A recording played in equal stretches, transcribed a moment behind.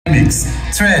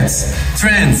risks, threats,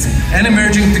 trends, and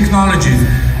emerging technologies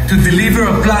to deliver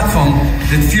a platform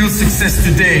that fuels success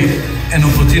today and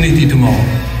opportunity tomorrow.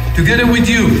 Together with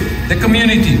you, the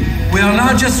community, we are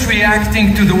not just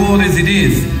reacting to the world as it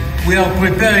is, we are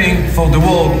preparing for the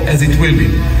world as it will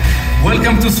be.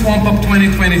 Welcome to SwampUp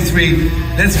 2023.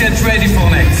 Let's get ready for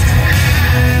next.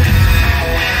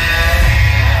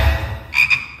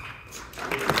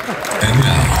 And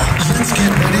now, let's get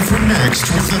ready for next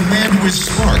with the man who is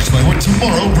sparked by what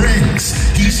tomorrow brings.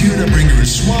 He's here to bring you a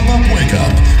SwampUp wake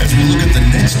up as we look at the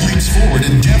next leaps forward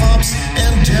in DevOps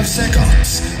and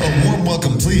DevSecOps. A warm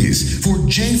welcome, please, for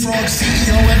jfrog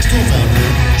CEO and co-founder,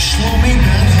 Shlomi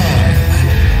Ben-Haim.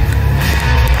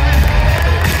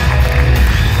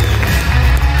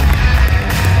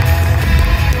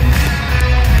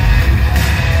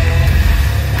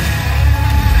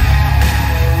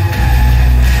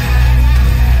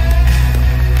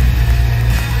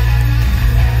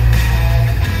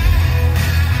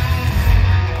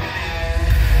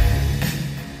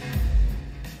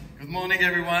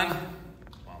 Everyone.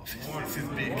 Wow, this is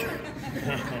big.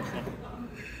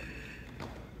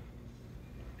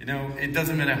 You know, it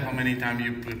doesn't matter how many times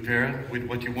you prepare with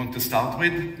what you want to start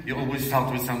with, you always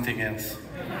start with something else.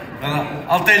 Well,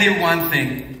 I'll tell you one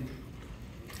thing.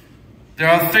 There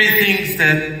are three things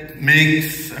that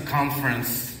makes a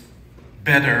conference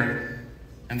better,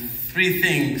 and three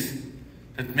things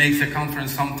that makes a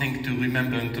conference something to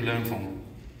remember and to learn from.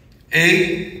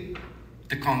 A,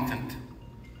 the content.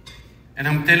 And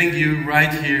I'm telling you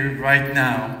right here, right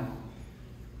now,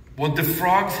 what the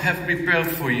frogs have prepared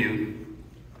for you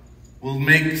will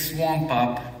make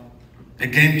SwampUp a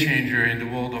game changer in the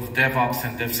world of DevOps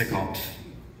and DevSecOps.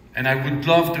 And I would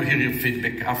love to hear your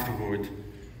feedback afterward.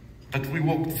 But we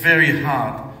worked very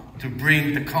hard to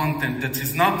bring the content that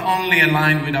is not only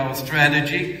aligned with our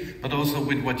strategy, but also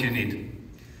with what you need.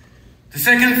 The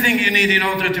second thing you need in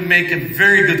order to make a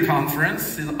very good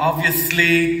conference is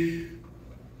obviously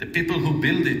the people who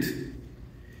build it.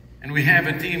 And we have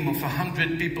a team of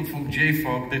 100 people from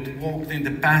jfrog that worked in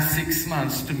the past 6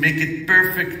 months to make it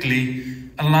perfectly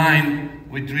aligned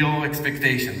with your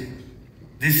expectation.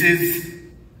 This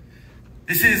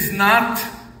is not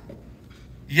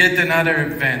yet another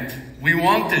event. We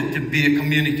want it to be a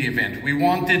community event. We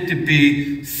want it to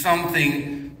be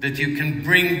something that you can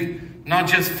bring not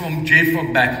just from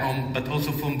jfrog back home, but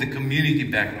also from the community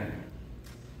back home.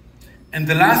 And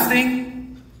the last thing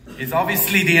is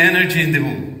obviously the energy in the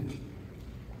room.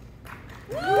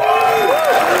 So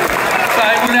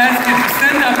I would ask you to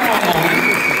stand up for a moment.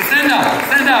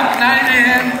 Stand up, 9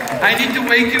 a.m. I need to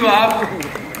wake you up.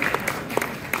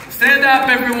 Stand up,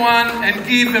 everyone, and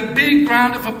give a big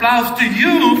round of applause to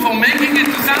you for making it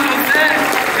to San Jose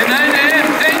at 9 a.m.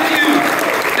 Thank you.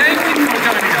 Thank you for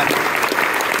joining us.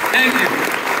 Thank you.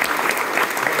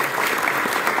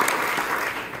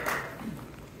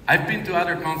 I've been to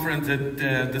other conferences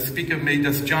that the speaker made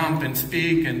us jump and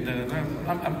speak, and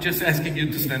I'm just asking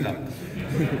you to stand up.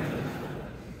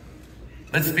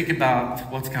 Let's speak about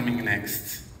what's coming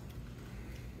next.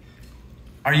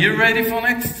 Are you ready for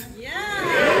next? Yeah! Are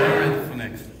you ready for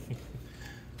next?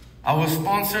 Our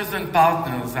sponsors and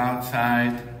partners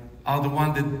outside are the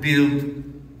ones that build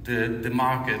the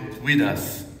market with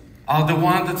us, are the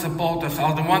ones that support us,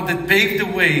 are the ones that pave the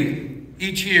way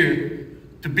each year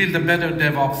to build a better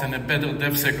DevOps and a better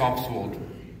DevSecOps world.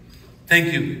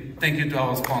 Thank you. Thank you to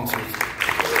our sponsors.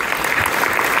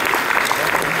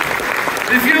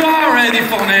 If you are ready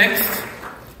for next,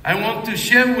 I want to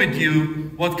share with you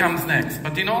what comes next.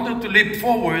 But in order to leap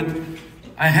forward,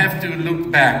 I have to look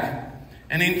back.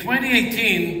 And in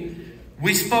 2018,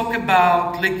 we spoke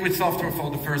about liquid software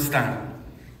for the first time.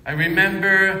 I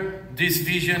remember this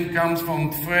vision comes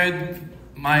from Fred,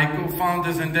 my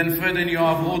co-founders, and then Fred and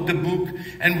Yoav wrote the book,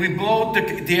 and we brought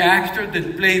the actor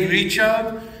that played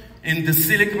Richard in the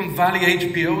Silicon Valley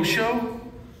HBO show,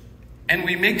 and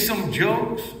we make some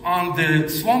jokes on the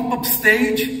SwampUp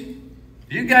stage.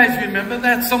 Do you guys remember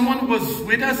that? Someone was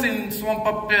with us in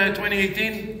SwampUp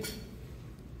 2018?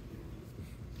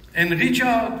 And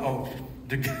Richard,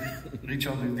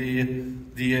 Richard,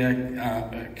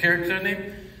 the character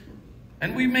name,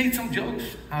 and we made some jokes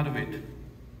out of it.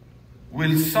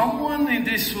 Will someone in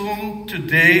this room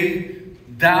today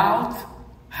doubt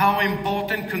how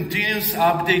important continuous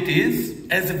update is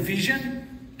as a vision,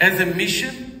 as a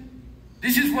mission?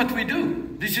 This is what we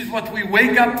do. This is what we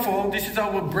wake up for. This is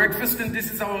our breakfast and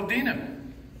this is our dinner.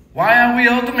 Why are we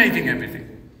automating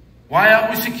everything? Why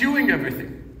are we securing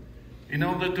everything? In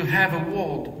order to have a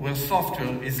world where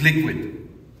software is liquid.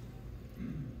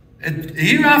 And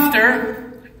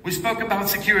hereafter, we spoke about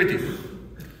security.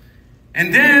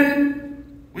 And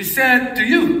then we said to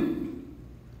you,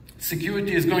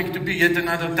 security is going to be yet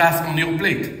another task on your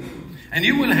plate. And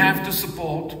you will have to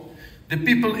support the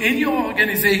people in your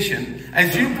organization.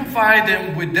 As you provide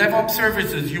them with DevOps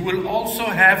services, you will also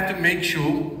have to make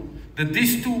sure that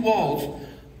these two worlds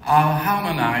are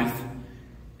harmonized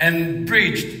and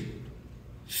bridged.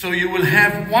 So you will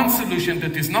have one solution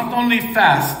that is not only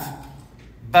fast,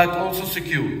 but also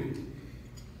secure.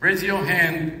 Raise your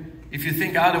hand if you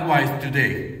think otherwise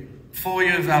today, 4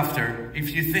 years after,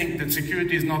 if you think that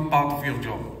security is not part of your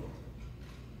job.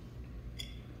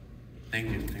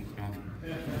 Thank you, thank God.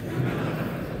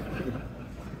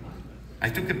 I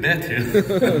took a bet here.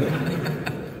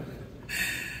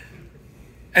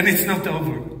 And it's not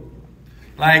over.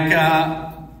 Like,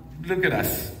 look at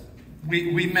us.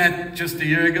 We met just a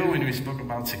year ago and we spoke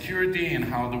about security and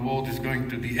how the world is going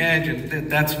to the edge, and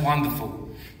that's wonderful.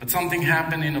 But something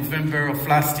happened in November of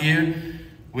last year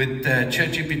with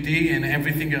ChatGPT and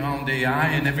everything around AI,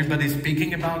 and everybody's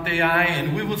speaking about AI,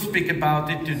 and we will speak about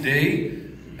it today.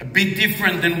 A bit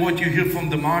different than what you hear from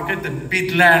the market, a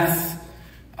bit less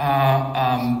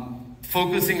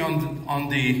focusing on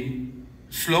the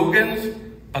slogans,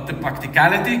 but the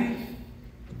practicality.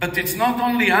 But it's not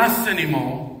only us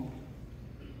anymore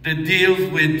that deals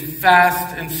with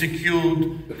fast and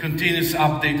secured continuous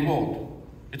update world.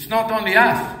 It's not only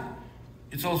us,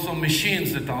 it's also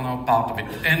machines that are now part of it.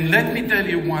 And let me tell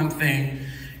you one thing,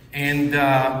 and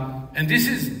this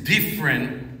is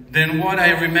different than what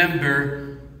I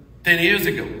remember 10 years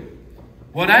ago.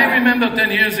 What I remember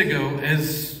 10 years ago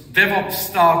as DevOps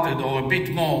started, or a bit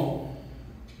more,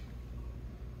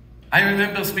 I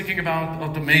remember speaking about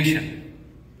automation,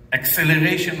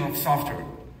 acceleration of software,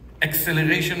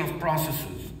 acceleration of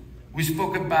processes. We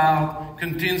spoke about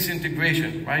continuous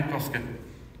integration, right, Koska?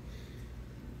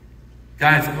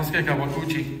 Guys, Koska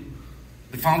Kawakuchi,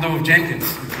 the founder of Jenkins.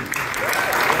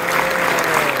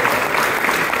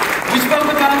 We spoke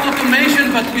about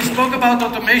automation, but we spoke about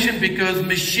automation because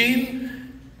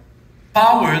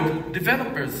machine-powered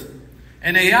developers.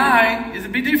 And AI is a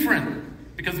bit different,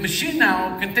 because machine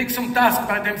now can take some tasks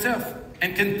by themselves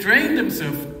and can train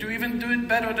themselves to even do it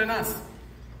better than us.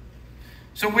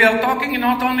 So we are talking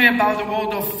not only about the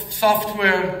world of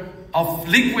software, of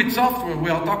liquid software, we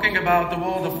are talking about the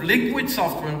world of liquid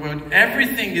software where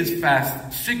everything is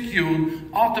fast, secure,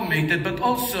 automated, but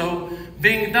also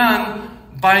being done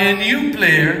by a new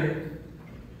player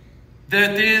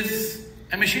that is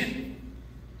a machine.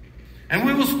 And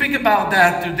we will speak about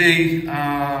that today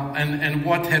and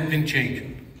what has been changed.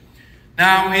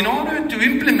 Now, in order to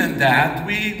implement that,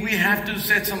 we have to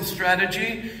set some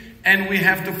strategy and we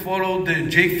have to follow the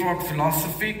jfrog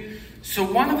philosophy. So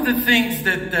one of the things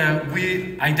that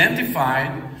we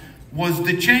identified was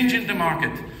the change in the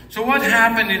market. So what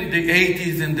happened in the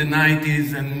 80s and the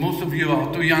 90s, and most of you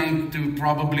are too young to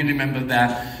probably remember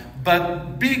that,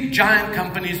 but big giant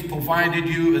companies provided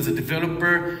you as a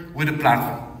developer with a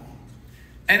platform.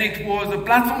 And it was a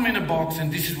platform in a box,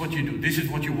 and this is what you do, this is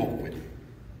what you work with.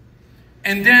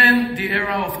 And then the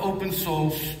era of open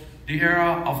source, the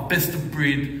era of best of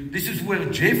breed, this is where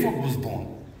jfrog was born.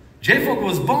 jfrog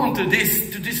was born to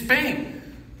this pain,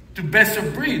 to best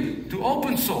of breed, to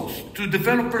open source, to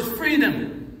developers'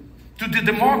 freedom, to the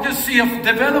democracy of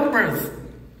developers.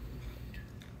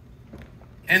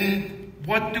 And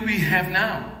what do we have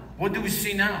now? What do we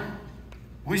see now?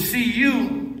 We see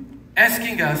you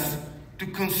asking us to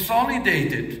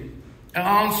consolidate it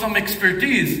around some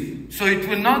expertise so it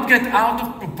will not get out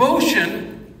of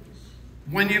proportion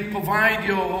when you provide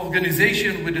your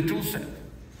organization with a tool set.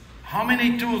 How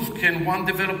many tools can one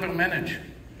developer manage?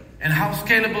 And how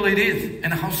scalable it is,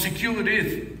 and how secure it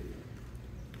is,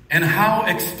 and how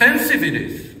expensive it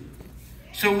is.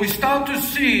 So we start to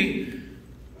see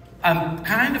a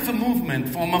kind of a movement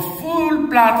from a full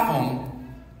platform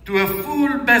to a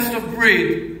full best of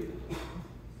breed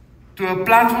to a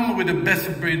platform with a best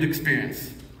of breed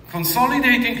experience.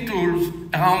 Consolidating tools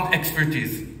around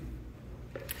expertise.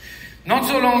 Not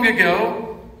so long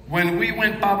ago, when we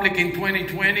went public in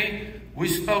 2020, we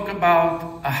spoke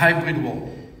about a hybrid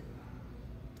world.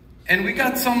 And we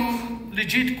got some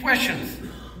legit questions.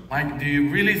 Like, do you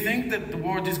really think that the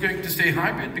world is going to stay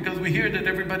hybrid? Because we hear that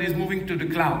everybody is moving to the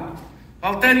cloud.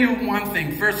 I'll tell you one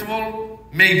thing. First of all,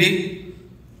 maybe.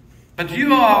 But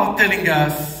you are telling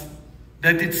us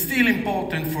that it's still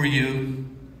important for you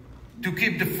to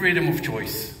keep the freedom of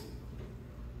choice.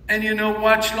 And you know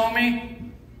what,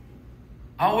 Shlomi?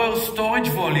 Our storage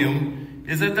volume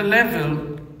is at a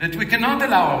level that we cannot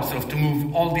allow ourselves to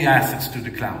move all the assets to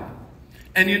the cloud.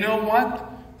 And you know what?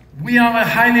 We are a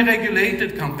highly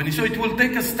regulated company, so it will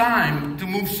take us time to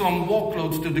move some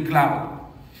workloads to the cloud.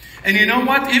 And you know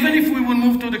what? Even if we will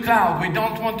move to the cloud, we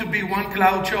don't want to be one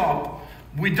cloud shop.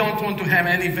 We don't want to have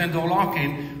any vendor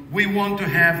lock-in. We want to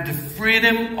have the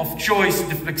freedom of choice,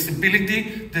 the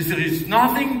flexibility. There is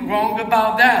nothing wrong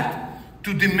about that.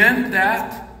 To demand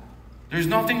that, there's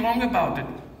nothing wrong about it.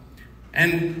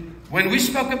 And when we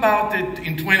spoke about it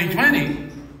in 2020,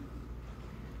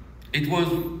 it was,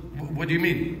 what do you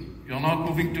mean? You're not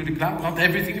moving to the cloud? Not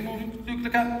everything is moving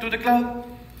to the cloud?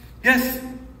 Yes.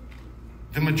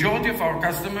 The majority of our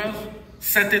customers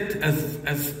set it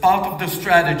as part of the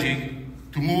strategy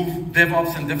to move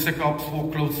DevOps and DevSecOps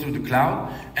workloads to the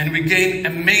cloud, and we gain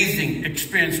amazing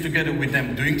experience together with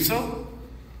them doing so.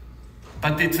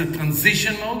 But it's a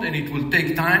transition mode, and it will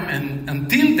take time, and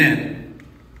until then,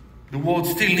 the world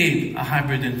still needs a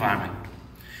hybrid environment.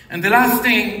 And the last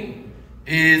thing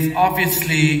is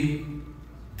obviously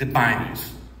the binaries.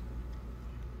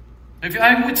 If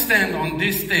I would stand on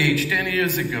this stage 10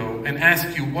 years ago and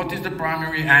ask you what is the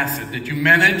primary asset that you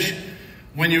manage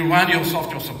when you run your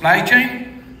software supply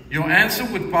chain, your answer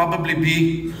would probably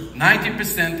be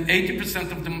 90%,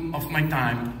 80% of my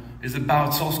time is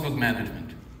about source code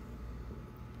management.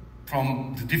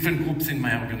 From the different groups in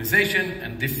my organization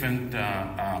and different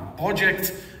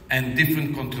projects and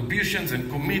different contributions and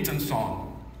commits and so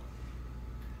on.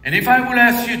 And if I will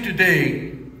ask you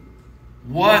today,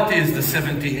 what is the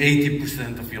 70,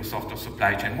 80% of your software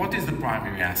supply chain? What is the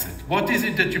primary asset? What is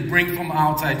it that you bring from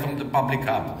outside, from the public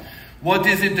hub? What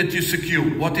is it that you secure?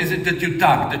 What is it that you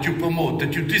tag, that you promote,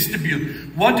 that you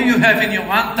distribute? What do you have in your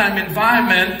runtime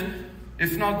environment,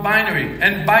 if not binary?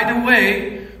 And by the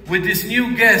way, with this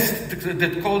new guest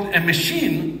that called a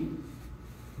machine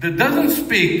that doesn't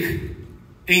speak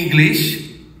English,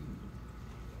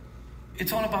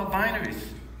 it's all about binaries.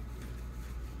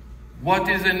 What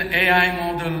is an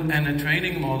AI model and a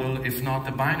training model if not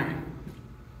a binary?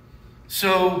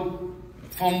 So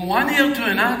from one year to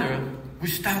another, we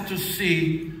start to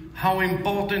see how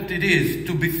important it is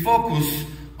to be focused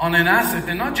on an asset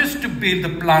and not just to build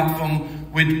a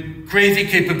platform with crazy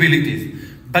capabilities,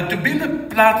 but to build a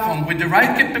platform with the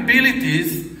right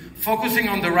capabilities, focusing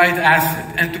on the right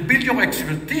asset, and to build your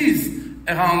expertise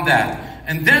around that.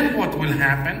 And then what will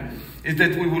happen is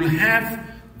that we will have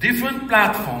different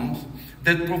platforms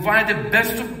that provide the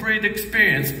best of breed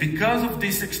experience because of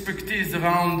this expertise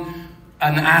around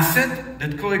an asset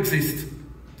that coexists.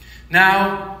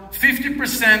 Now,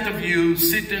 50% of you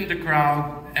sit in the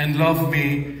crowd and love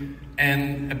me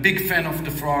and a big fan of the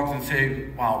frogs and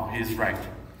say, wow, he's right.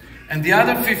 And the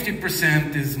other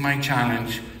 50% is my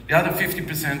challenge. The other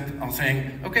 50% are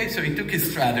saying, okay, so he took his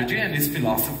strategy and his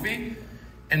philosophy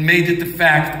and made it a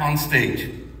fact on stage.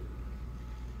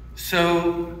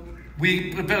 So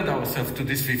we prepared ourselves to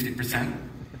this 50%,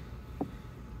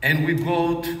 and we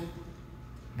brought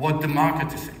what the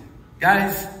market is saying.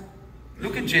 Guys,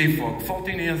 look at jfrog,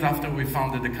 14 years after we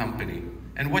founded the company.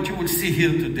 And what you will see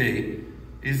here today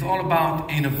is all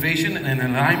about innovation and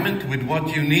alignment with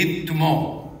what you need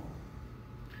tomorrow.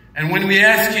 And when we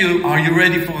ask you, are you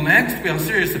ready for next? We are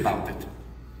serious about it.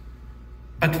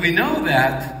 But we know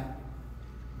that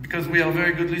because we are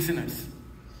very good listeners.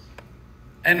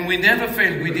 And we never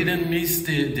failed. We didn't miss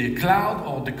the cloud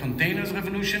or the containers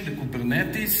revolution, the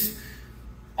Kubernetes.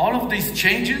 All of these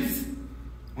changes,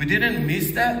 we didn't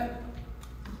miss that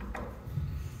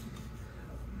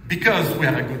because we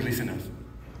are good listeners.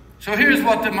 So here's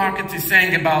what the market is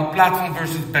saying about platform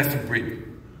versus best of breed.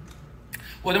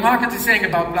 What the market is saying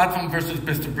about platform versus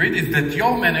best of breed is that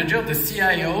your manager, the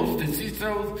CIOs, the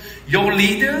CISOs, your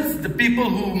leaders, the people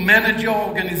who manage your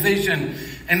organization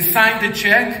and sign the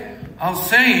check are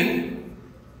saying,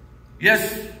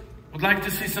 yes, would like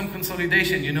to see some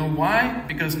consolidation. You know why?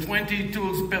 Because 20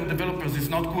 tools per developers is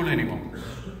not cool anymore.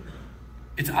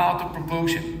 It's out of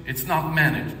proportion. It's not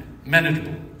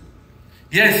manageable.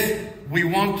 Yes, we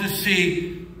want to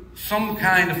see some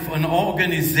kind of an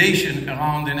organization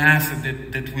around an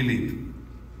asset that we lead.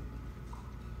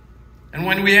 And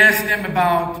when we ask them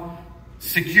about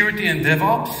security and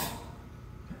DevOps,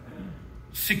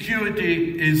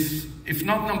 security is, if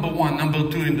not number one, number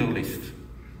two in the list.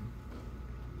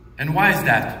 And why is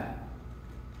that?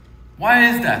 Why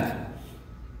is that?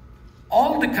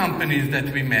 All the companies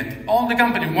that we met, all the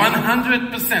companies,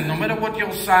 100%, no matter what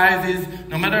your size is,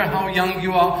 no matter how young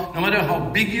you are, no matter how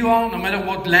big you are, no matter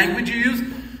what language you use,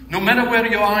 no matter where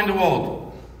you are in the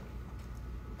world,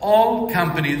 all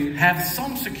companies have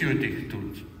some security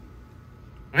tools.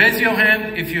 Raise your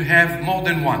hand if you have more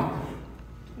than one.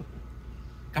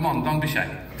 Come on, don't be shy.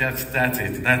 That's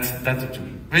it. That's the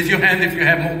truth. Raise your hand if you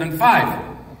have more than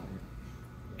 5.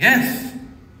 Yes.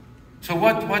 So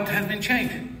what has been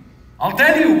changed? I'll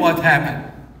tell you what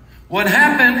happened. What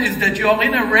happened is that you are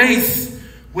in a race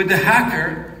with the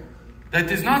hacker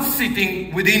that is not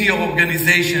sitting within your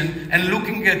organization and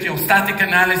looking at your static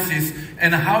analysis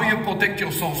and how you protect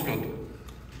your source code.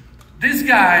 This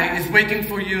guy is waiting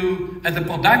for you at the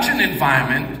production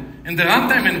environment, in the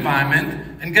runtime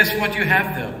environment, and guess what you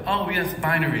have there? Oh yes,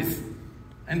 binaries.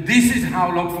 And this is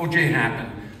how Log4j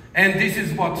happened. And this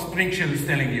is what Spring Shell is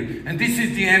telling you. And this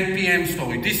is the NPM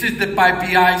story. This is the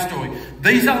PyPI story.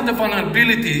 These are the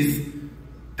vulnerabilities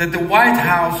that the White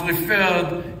House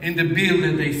referred in the bill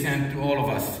that they sent to all of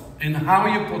us in how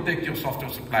you protect your software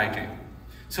supply chain.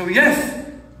 So yes,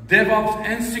 DevOps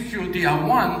and security are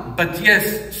one, but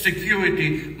yes,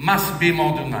 security must be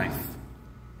modernized.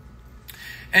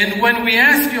 And when we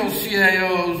ask your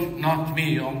CIOs, not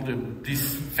me, all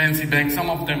these fancy banks, some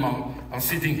of them are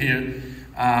sitting here,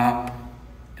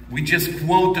 we just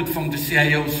quoted from the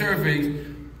CIO survey,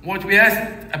 what we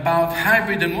asked about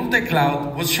hybrid and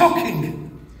multi-cloud was shocking.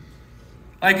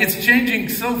 Like it's changing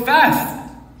so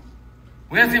fast.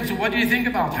 We asked them, so what do you think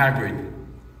about hybrid?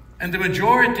 And the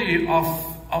majority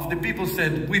of the people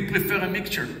said, we prefer a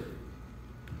mixture.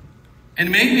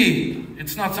 And maybe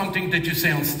it's not something that you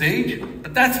say on stage,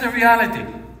 but that's the reality.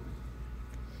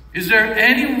 Is there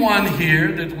anyone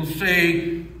here that will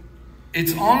say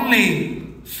it's only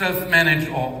self-managed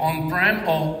or on-prem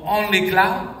or only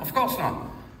cloud? Of course not.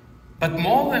 But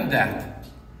more than that,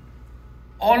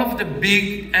 all of the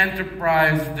big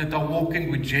enterprises that are working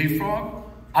with JFrog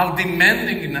are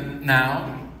demanding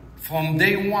now, from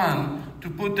day one, to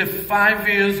put a 5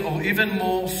 years or even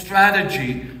more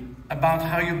strategy about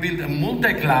how you build a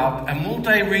multi-cloud, a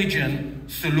multi-region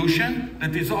solution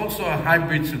that is also a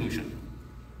hybrid solution.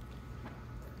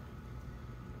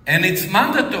 And it's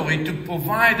mandatory to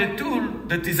provide a tool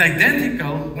that is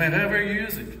identical wherever you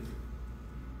use it.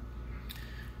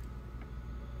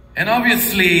 And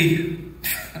obviously,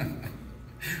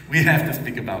 we have to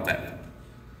speak about that.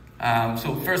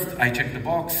 So first, I check the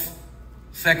box.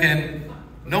 Second,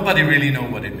 nobody really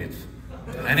knows what it means.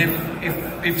 And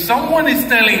if someone is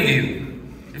telling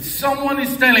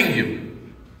you,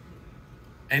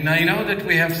 and I know that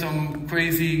we have some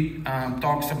crazy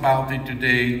talks about it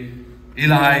today,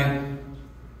 Eli,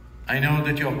 I know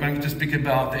that you're going to speak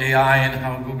about AI and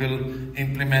how Google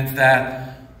implements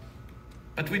that,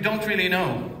 but we don't really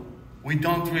know. We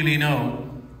don't really know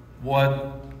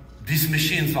what these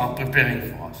machines are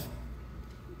preparing for us.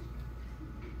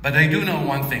 But I do know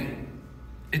one thing.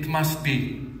 It must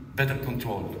be better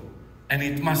controlled, and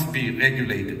it must be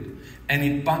regulated, and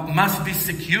it must be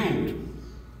secured.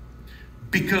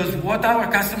 Because what our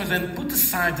customers, and put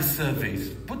aside the surveys,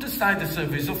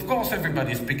 of course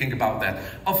everybody is speaking about that.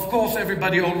 Of course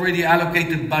everybody already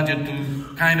allocated budget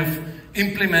to kind of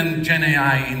implement Gen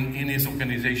AI in his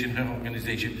organization, her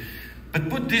organization. But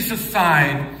put this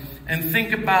aside and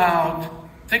think about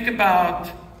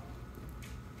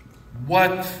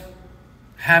what's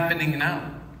happening now.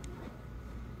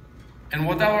 And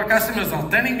what our customers are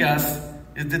telling us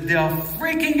is that they are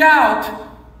freaking out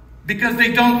because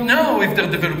they don't know if their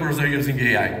developers are using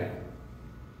AI.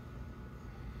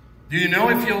 Do you know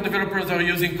if your developers are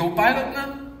using Copilot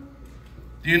now?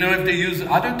 Do you know if they use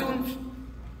other tools?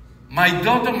 My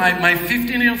daughter, my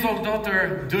 15-year-old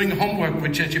daughter, doing homework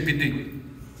with ChatGPT.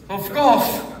 Of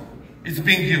course, it's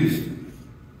being used.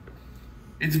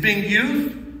 It's being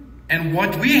used, and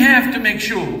what we have to make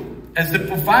sure as the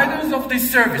providers of this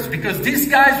service, because these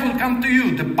guys will come to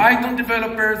you, the Python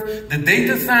developers, the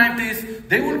data scientists,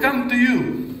 they will come to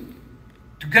you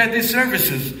to get these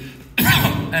services.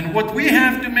 And what we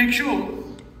have to make sure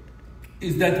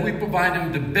is that we provide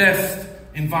them the best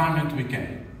environment we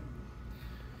can.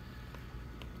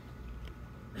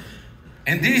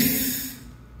 And this,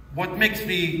 what makes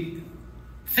me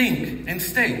think and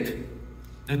state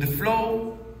that the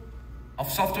flow of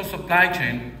software supply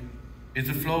chain is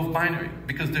a flow of binary,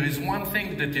 because there is one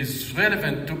thing that is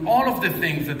relevant to all of the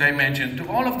things that I mentioned, to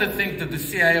all of the things that the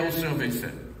CIO survey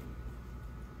said.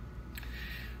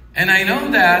 And I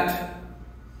know that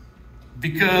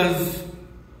because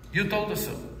you told us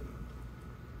so.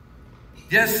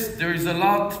 Yes, there is a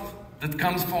lot that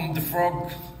comes from the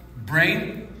frog's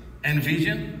brain and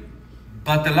vision,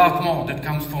 but a lot more that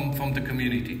comes from the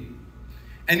community.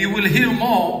 And you will hear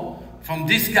more from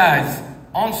these guys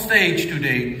on stage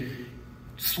today.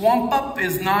 SwampUp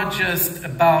is not just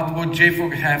about what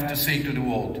JFrog have to say to the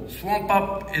world.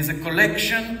 SwampUp is a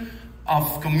collection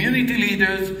of community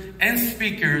leaders and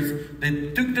speakers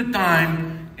that took the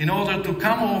time in order to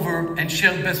come over and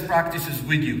share best practices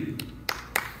with you.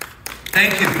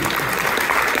 Thank you.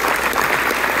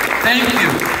 Thank you.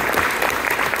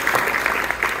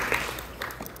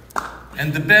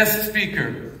 And the best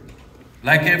speaker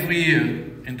like every year,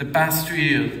 in the past 3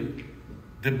 years,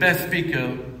 the best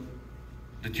speaker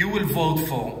that you will vote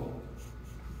for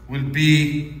will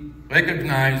be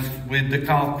recognized with the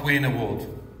Carl Quinn Award.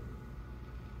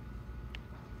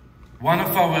 One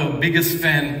of our biggest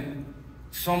fans,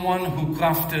 someone who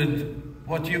crafted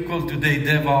what you call today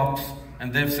DevOps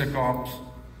and DevSecOps,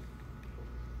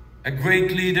 a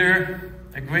great leader,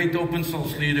 a great open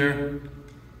source leader,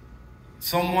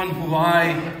 someone who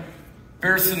I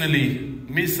personally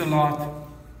miss a lot,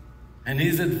 and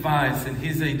his advice and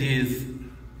his ideas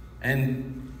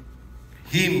and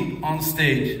him on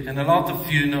stage, and a lot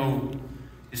of you know,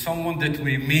 is someone that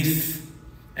we miss,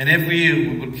 and every year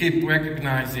we will keep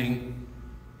recognizing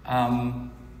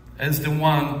as the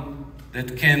one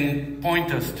that can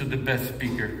point us to the best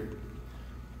speaker.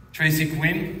 Tracy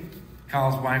Quinn,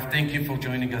 Carl's wife, thank you for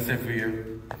joining us every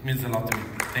year. It means a lot to me.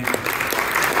 Thank you.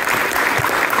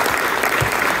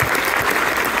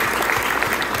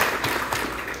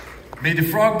 May the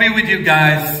frog be with you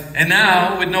guys. And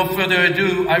now, with no further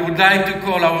ado, I would like to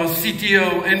call our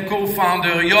CTO and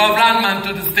co-founder, Yoav Landman,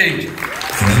 to the stage.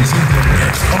 Friends and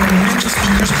partners, our Ninja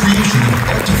Speaker's creation of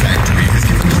Artifactory has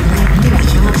given the world more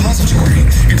than a repository.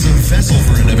 It's a vessel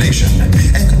for innovation,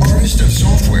 an artist of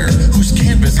software whose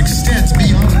canvas extends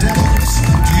beyond DevOps.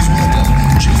 Please welcome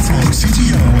jfrog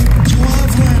CTO,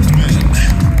 Yoav Landman.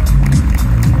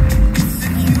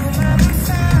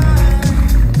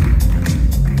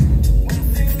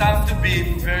 Starts to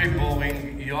be very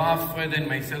boring. Yoav, Fred, and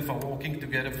myself are working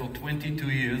together for 22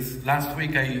 years. Last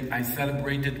week I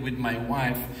celebrated with my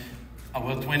wife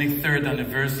our 23rd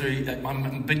anniversary. I'm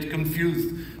a bit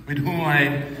confused with whom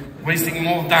I'm wasting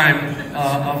more time,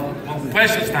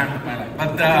 precious time of my life.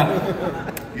 But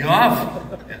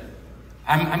Yoav,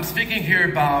 I'm speaking here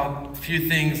about a few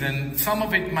things, and some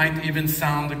of it might even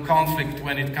sound a conflict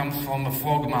when it comes from a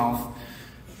frog mouth.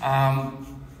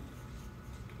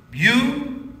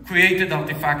 You created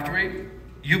Artifactory.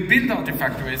 You built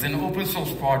Artifactory as an open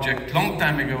source project long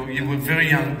time ago. You were very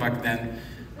young back then.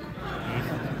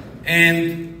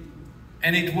 And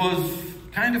it was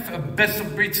kind of a best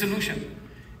of breed solution.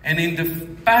 And in the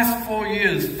past 4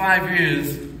 years, 5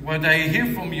 years, what I hear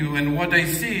from you and what I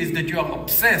see is that you are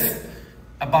obsessed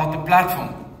about the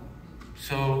platform.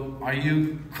 So are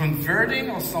you converting,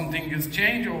 or something has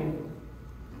changed, or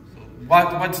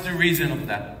what's the reason of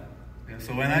that?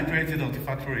 So when I created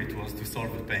Artifactory, it was to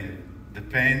solve the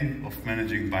pain of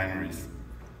managing binaries.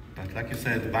 But like you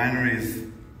said,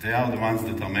 binaries, they are the ones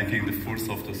that are making the full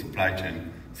software supply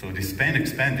chain. So this pain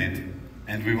expanded,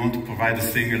 and we want to provide a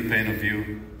single pane of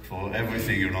view for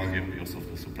everything along your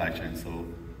software supply chain. So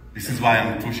this is why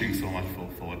I'm pushing so much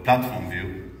for a platform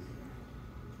view.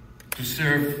 To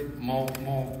serve more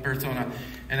persona.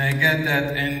 And I get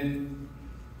that, and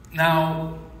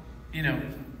now, you know,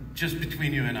 just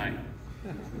between you and I,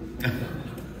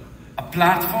 a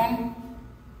platform,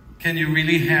 can you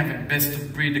really have a best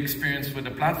of breed experience with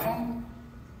a platform?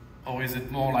 Or is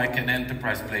it more like an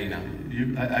enterprise play now?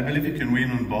 I believe you can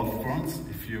win on both fronts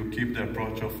if you keep the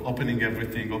approach of opening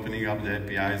everything, opening up the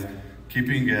APIs,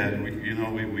 keeping, I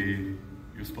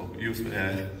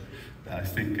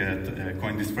think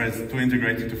coined this phrase, too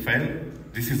integrated to fail.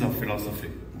 This is our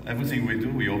philosophy. Everything we do,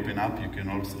 we open up. You can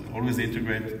also always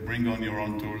integrate, bring on your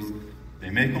own tools. They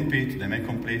may compete, they may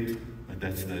complete, but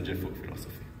that's the jfrog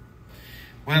philosophy.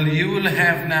 Well, you will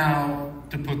have now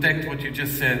to protect what you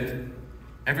just said.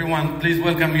 Everyone, please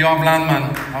welcome Yoav Landman,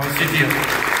 our CTO.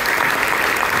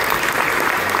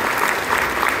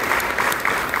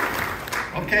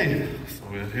 Okay, so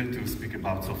we're here to speak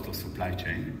about software supply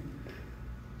chain.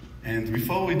 And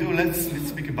before we do, let's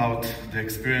speak about the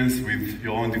experience with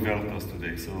your own developers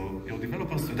today. So your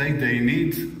developers today, they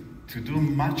need to do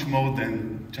much more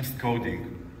than just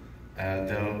coding.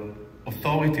 Their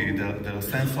authority, their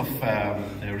sense of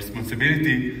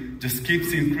responsibility just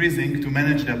keeps increasing to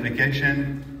manage the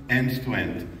application end to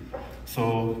end.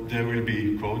 So there will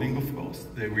be coding, of course.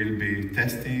 There will be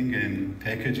testing and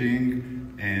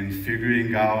packaging and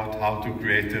figuring out how to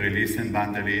create a release and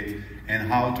bundle it, and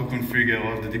how to configure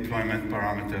all the deployment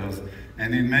parameters.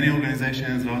 And in many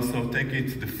organizations also take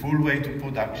it the full way to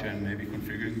production, maybe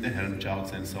configuring the Helm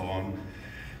charts and so on.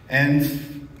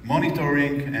 And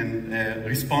monitoring and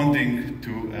responding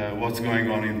to what's going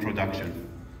on in production.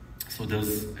 So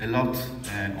there's a lot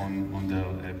on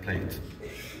the plate.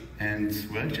 And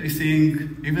we're actually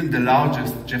seeing even the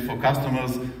largest jfrog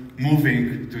customers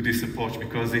moving to this approach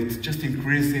because it just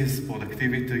increases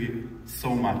productivity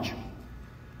so much.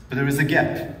 But there is a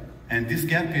gap, and this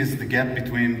gap is the gap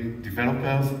between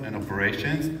developers and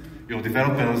operations. Your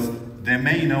developers, they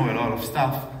may know a lot of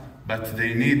stuff, but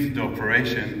they need the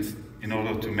operations in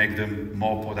order to make them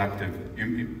more productive,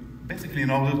 basically in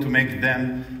order to make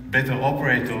them better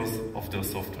operators of their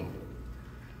software.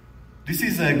 This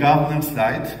is a Gartner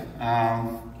slide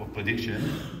or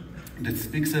prediction that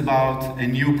speaks about a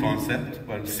new concept,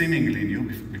 well, seemingly new,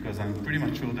 because I'm pretty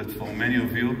much sure that for many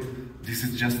of you, this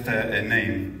is just a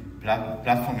name,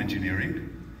 platform engineering,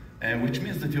 which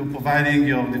means that you're providing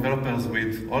your developers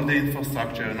with all the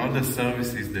infrastructure and all the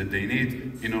services that they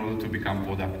need in order to become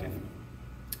productive.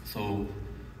 So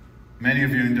many of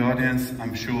you in the audience,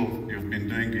 I'm sure you've been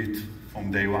doing it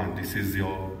from day one. This is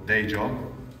your day job.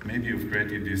 Maybe you've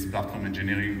created these platform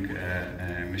engineering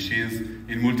machines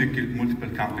in multiple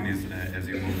companies as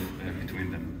you move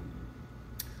between them.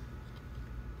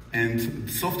 And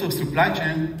software supply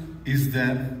chain is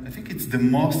I think it's the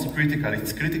most critical,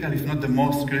 it's critical if not the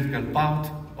most critical part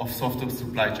of software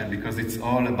supply chain, because it's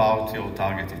all about your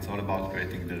target, it's all about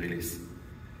creating the release.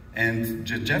 And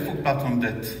the jfrog platform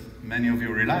that many of you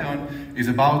rely on is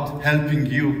about helping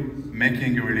you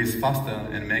making a release faster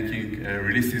and making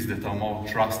releases that are more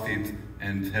trusted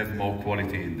and have more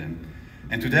quality in them.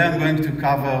 And today I'm going to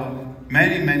cover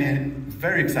many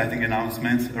very exciting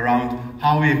announcements around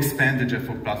how we expand the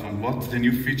jfrog platform, what's the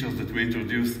new features that we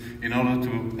introduce in order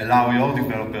to allow your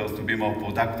developers to be more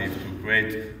productive, to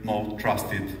create more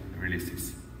trusted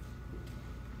releases.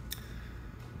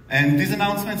 And these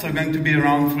announcements are going to be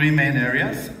around three main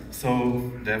areas.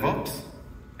 So DevOps,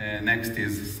 next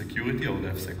is security or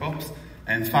DevSecOps,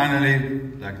 and finally,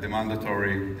 like the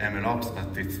mandatory MLOps,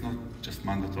 but it's not just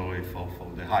mandatory for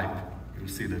the hype. You'll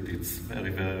see that it's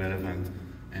very relevant,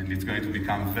 and it's going to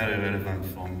become very relevant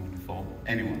for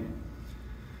anyone.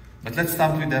 But let's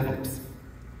start with DevOps.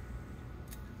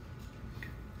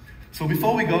 So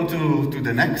before we go to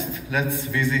the next, let's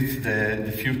visit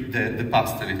the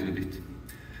past a little bit.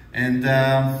 And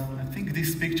I think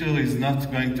this picture is not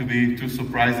going to be too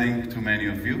surprising to many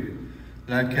of you.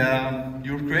 Like,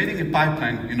 you're creating a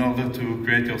pipeline in order to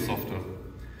create your software.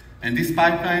 And this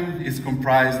pipeline is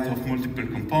comprised of multiple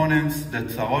components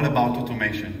that are all about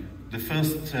automation. The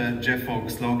first jfrog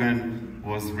slogan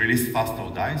was release fast or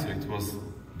die, so it was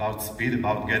about speed,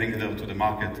 about getting there to the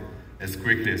market as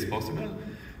quickly as possible.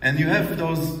 And you have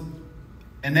those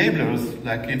enablers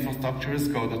like infrastructure as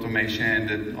code automation,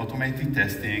 and automated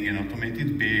testing and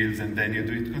automated builds, and then you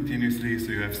do it continuously,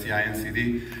 so you have CI and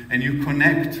CD, and you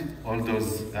connect all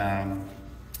those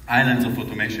islands of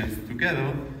automations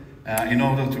together in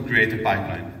order to create a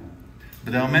pipeline.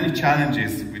 But there are many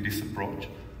challenges with this approach.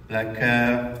 Like,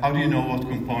 how do you know what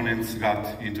components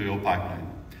got into your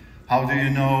pipeline? How do you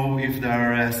know if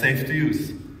they're safe to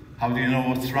use? How do you know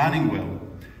what's running well?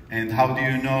 And how do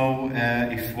you know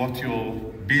if what you're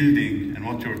building and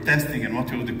what you're testing and what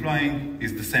you're deploying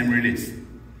is the same release?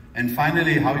 And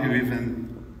finally, how do you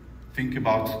even think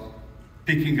about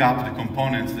picking up the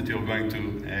components that you're going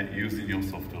to use in your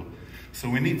software? So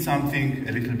we need something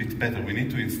a little bit better. We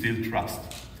need to instill trust.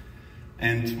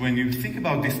 And when you think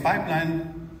about this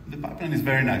pipeline, the pipeline is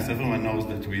very nice. Everyone knows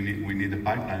that we need a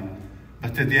pipeline.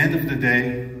 But at the end of the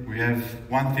day, we have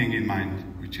one thing in mind,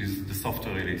 which is the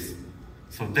software release.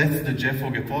 So that's the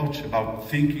jfrog approach, about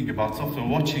thinking about software,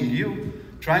 watching you,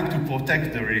 trying to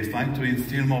protect the release, trying to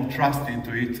instill more trust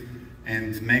into it,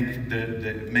 and make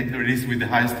the release with the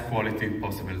highest quality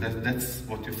possible. That's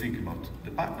what you think about.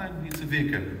 The pipeline is a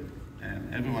vehicle.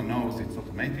 Everyone knows it's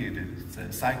automated, and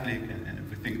it's cyclic and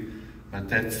everything, but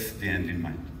that's the end in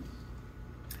mind.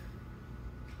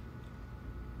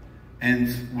 And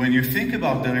when you think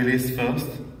about the release first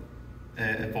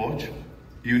approach,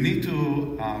 you need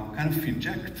to kind of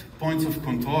inject points of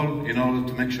control in order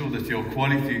to make sure that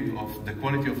the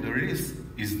quality of the release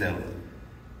is there.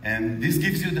 And this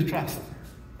gives you the trust.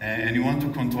 And you want to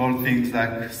control things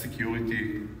like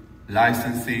security,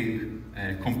 licensing,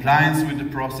 compliance with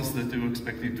the process that you're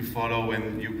expected to follow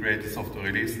when you create a software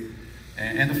release,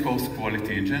 and of course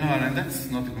quality in general. And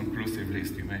that's not a conclusive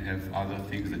list. You may have other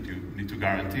things that you need to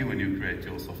guarantee when you create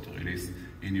your software release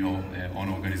in your own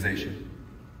organization.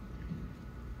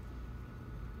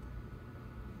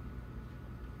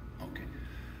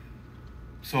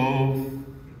 So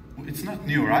it's not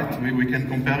new, right? We can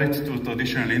compare it to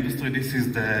traditional industry. This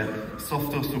is the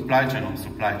software supply chain, not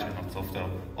software,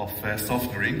 of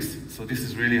soft drinks. So this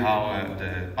is really how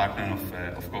the pipeline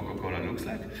of Coca-Cola looks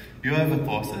like. You have a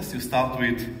process. You start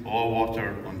with raw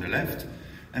water on the left,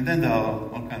 and then there are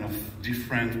all kind of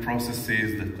different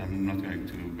processes that I'm not going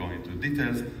to go into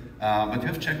details, but you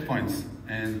have checkpoints.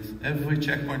 And every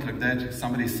checkpoint like that,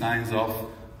 somebody signs off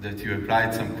that you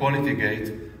applied some quality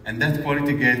gate, and that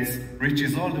quality gate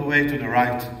reaches all the way to the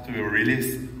right to your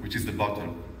release, which is the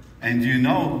bottle. And you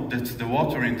know that the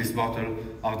water in this bottle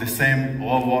are the same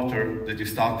raw water that you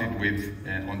started with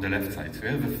on the left side. So you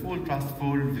have a full trust,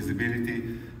 full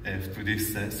visibility to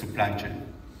this supply chain.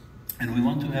 And we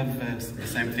want to have the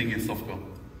same thing in software.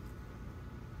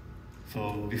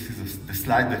 So this is the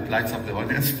slide that lights up the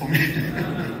audience for me.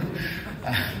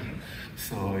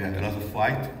 So yeah, a lot of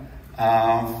white.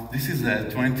 This is a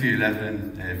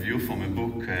 2011 view from a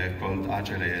book called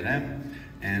Agile ALM.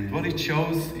 And what it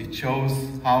shows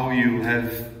how you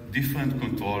have different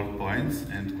control points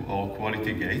or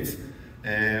quality gates.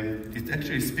 It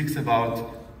actually speaks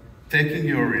about taking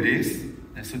your release.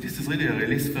 And so this is really a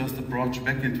release-first approach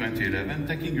back in 2011,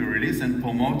 taking your release and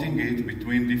promoting it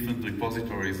between different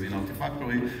repositories in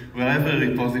Artifactory, wherever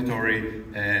repository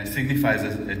signifies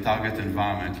a target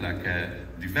environment, like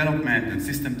development and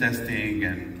system testing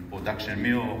and production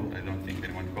mirror. I don't think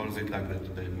anyone calls it like that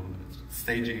today,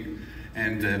 staging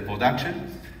and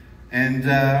production. And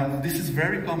this is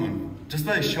very common. Just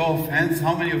by a show of hands,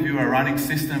 how many of you are running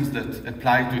systems that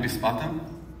apply to this pattern?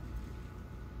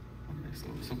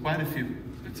 So quite a few.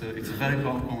 It's a very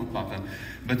common pattern.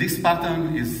 But this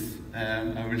pattern is,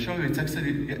 I will show you, it's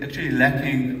actually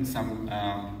lacking some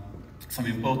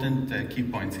important key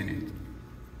points in it.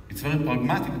 It's very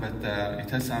pragmatic, but it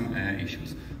has some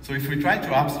issues. So if we try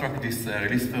to abstract this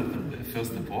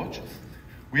release-first approach,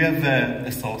 we have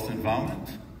a source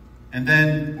environment, and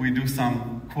then we do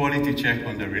some quality check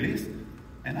on the release,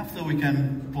 and after we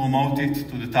can promote it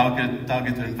to the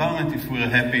target environment if we're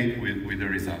happy with the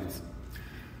results.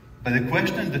 But the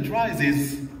question that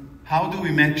arises is, how do we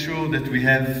make sure that we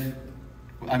have,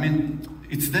 I mean,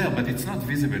 it's there, but it's not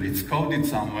visible. It's coded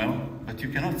somewhere, but you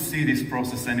cannot see this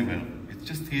process anywhere. It's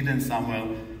just hidden somewhere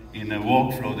in a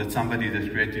workflow that somebody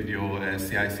that created your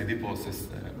CI/CD process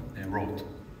wrote.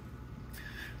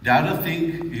 The other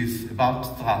thing is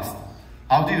about trust.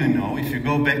 How do you know, if you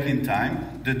go back in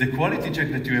time, that the quality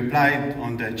check that you applied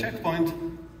on the checkpoint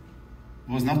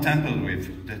was not tampered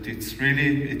with, that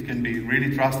it can be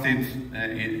really trusted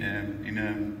in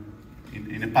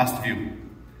a past view.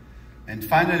 And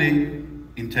finally,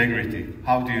 integrity.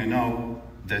 How do you know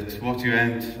that what you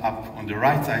end up on the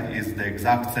right side is the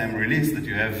exact same release that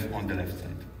you have on the left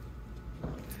side?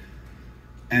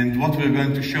 And what we're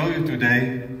going to show you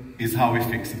today is how we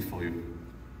fix it for you.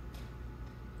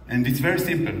 And it's very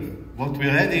simple. What we're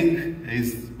adding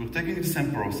is we're taking the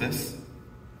same process,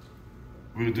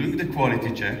 we're doing the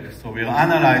quality check, so we're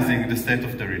analyzing the state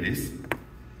of the release,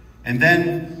 and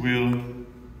then we're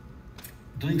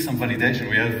doing some validation.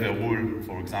 We have a rule,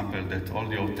 for example, that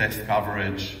all your test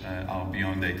coverage are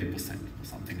beyond 80% or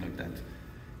something like that.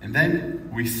 And then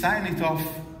we sign it off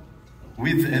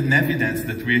with an evidence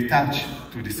that we attach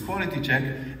to this quality check,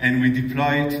 and we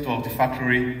deploy it to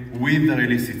Artifactory with the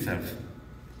release itself.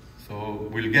 So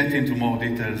we'll get into more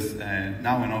details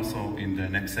now, and also in the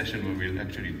next session we will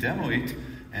actually demo it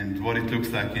and what it looks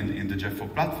like in the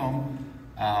jfrog platform.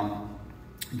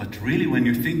 But really, when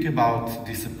you think about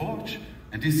this approach,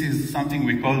 and this is something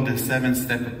we call the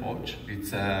 7-step approach,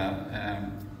 it's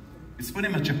pretty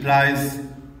much applies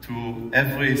to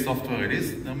every software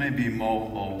release. There may be more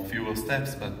or fewer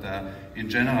steps, but in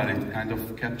general it kind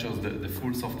of captures the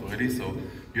full software release. So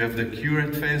you have the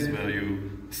curate phase where you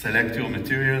select your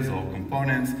materials or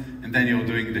components, and then you're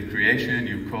doing the creation,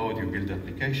 you code, you build the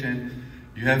application.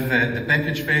 You have the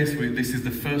package phase, where this is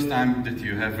the first time that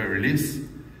you have a release,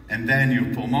 and then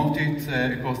you promote it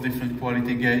across different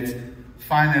quality gates.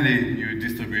 Finally, you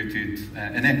distribute it,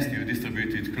 next you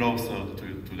distribute it closer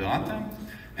to the runtime,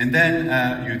 and then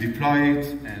you deploy it,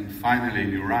 and finally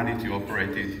you run it, you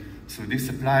operate it. So this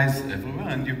applies everywhere,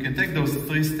 and you can take those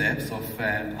 3 steps of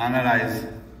analyze,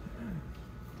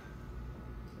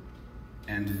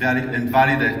 and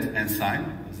validate and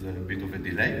sign. There's a bit of a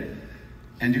delay.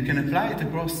 And you can apply it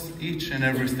across each and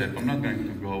every step. I'm not going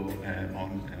to go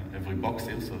on every box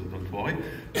here, so don't worry.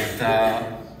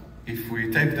 But if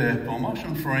we take the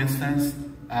promotion, for instance,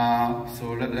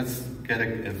 so let's get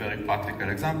a very practical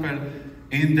example.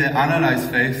 In the analyze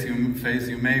phase,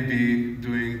 you may be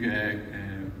doing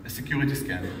a security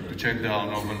scan to check there are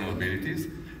no vulnerabilities.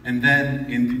 And then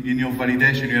in your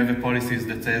validation, you have a policies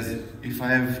that says, if I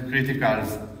have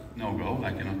criticals, no go,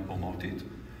 I cannot promote it.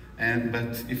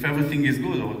 But if everything is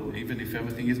good, or even if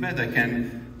everything is bad, I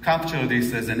can capture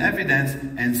this as an evidence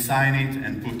and sign it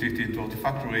and put it into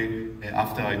Artifactory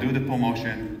after I do the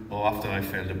promotion or after I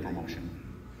fail the promotion.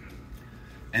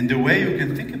 And the way you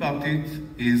can think about it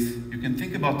is, you can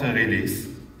think about a release.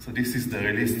 So this is the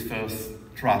release first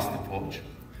trust approach.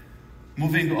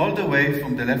 Moving all the way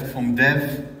from the left, from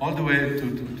dev, all the way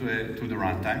to the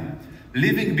runtime,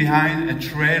 leaving behind a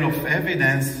trail of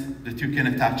evidence that you can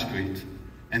attach to it.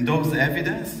 And those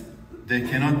evidence, they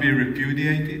cannot be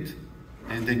repudiated,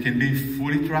 and they can be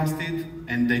fully trusted,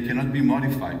 and they cannot be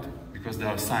modified because they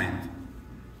are signed.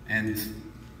 And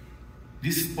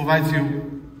this provides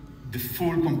you the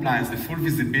full compliance, the full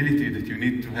visibility that you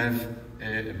need to have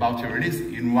about your release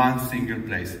in one single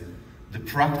place. The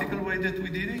practical way that we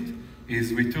did it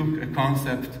is we took a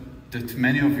concept that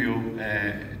many of you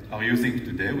are using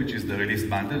today, which is the release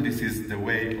bundle. This is the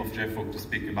way of jfrog to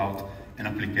speak about an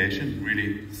application,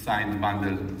 really signed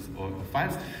bundles or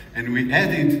files. And we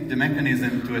added the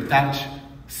mechanism to attach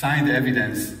signed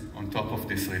evidence on top of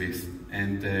this release.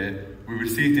 And we will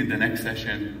see it in the next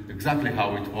session, exactly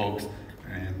how it works,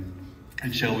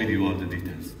 and share with you all the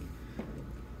details.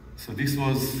 So this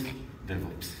was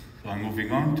DevOps. So I'm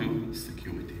moving on to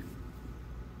security,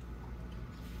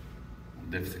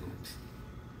 DevSecOps.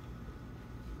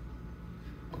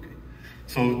 Okay.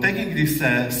 So taking this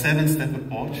 7-step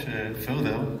approach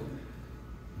further,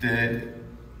 the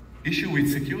issue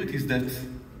with security is that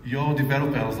your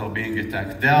developers are being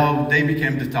attacked. They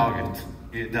became the target.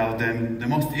 They are the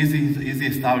most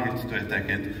easiest target to attack.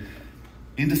 And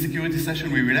in the security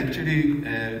session, we will actually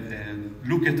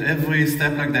look at every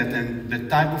step like that and the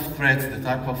type of threats, the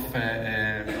type of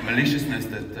maliciousness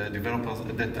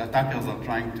that attackers are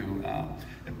trying to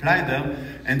apply there.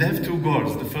 And they have two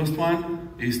goals. The first one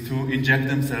is to inject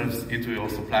themselves into your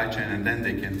supply chain, and then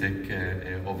they can take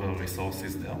over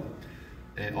resources there.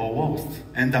 Or worse,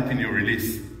 end up in your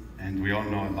release. And we all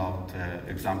know about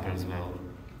examples where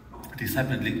this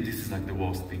happened. This is like the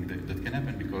worst thing that can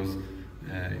happen, because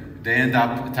they end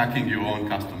up attacking your own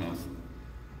customers.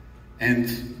 And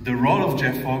the role of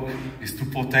jfrog is to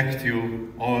protect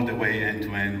you all the way end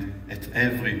to end at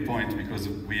every point, because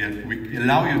we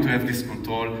allow you to have this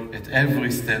control at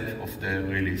every step of the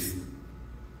release.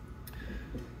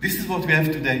 This is what we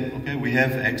have today. Okay, we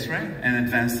have X-ray and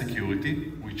advanced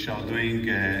security, which are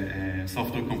doing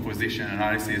software composition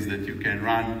analysis that you can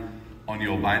run on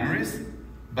your binaries,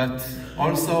 but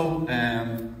also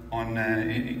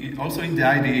also in the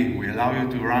IDE, we allow you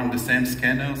to run the same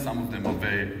scanners. Some of them are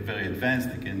very, very advanced.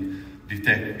 They can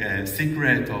detect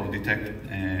secret or detect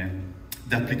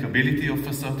the applicability of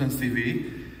a certain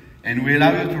CVE. And we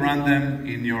allow you to run them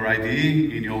in your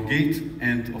IDE, in your Git,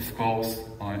 and of course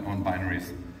on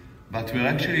binaries. But we're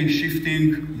actually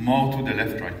shifting more to the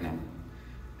left right now.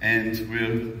 And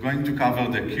we're going to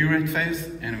cover the curate phase,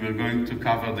 and we're going to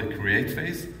cover the create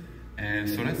phase.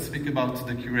 So let's speak about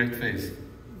the curate phase.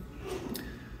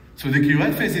 So the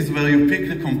curate phase is where you pick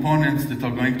the components that are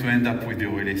going to end up with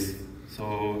your release.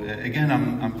 So again,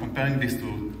 I'm comparing this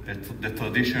to the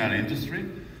traditional industry.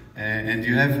 And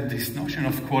you have this notion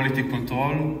of quality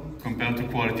control compared to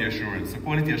quality assurance. So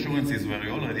quality assurance is where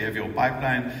you already have your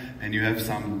pipeline and you have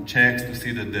some checks to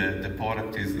see that the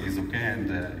product is okay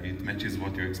and it matches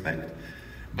what you expect.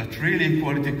 But really,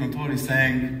 quality control is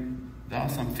saying, there are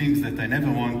some things that I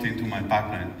never want into my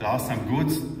pipeline. There are some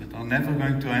goods that are never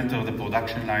going to enter the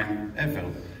production line ever.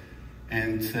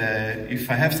 And if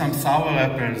I have some sour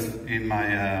apples in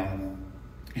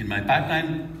my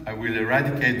pipeline, I will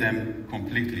eradicate them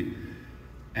completely.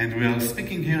 And we are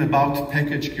speaking here about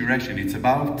package curation. It's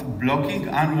about blocking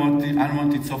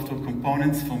unwanted software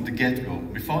components from the get-go,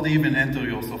 before they even enter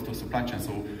your software supply chain.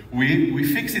 So we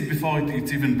fix it before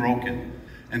it's even broken.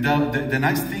 And the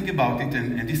nice thing about it,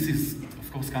 and this is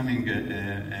of course coming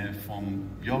from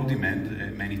your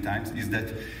demand many times, is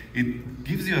that it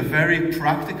gives you a very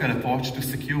practical approach to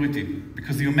security,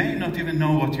 because you may not even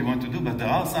know what you want to do, but there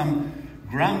are some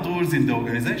ground rules in the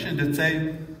organization that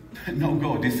say, no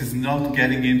go, this is not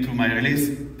getting into my release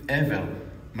ever.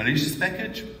 Malicious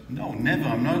package? No, never.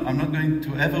 I'm not going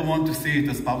to ever want to see it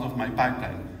as part of my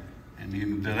pipeline. And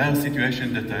in the rare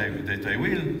situation that I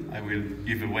will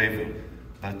give a waiver.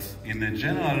 But in a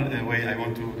general way, I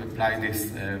want to apply this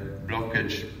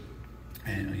blockage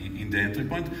in the entry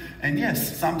point. And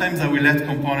yes, sometimes I will let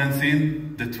components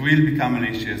in that will become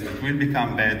malicious, that will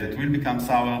become bad, that will become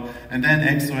sour, and then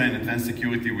X-ray and advanced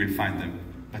security will find them.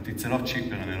 But it's a lot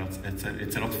cheaper and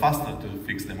it's a lot faster to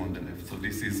fix them on the left. So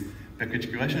this is package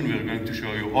curation. We're going to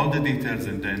show you all the details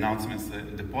and the announcements,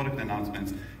 the product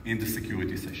announcements in the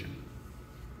security session.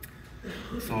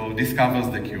 So this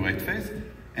covers the curate phase.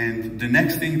 And the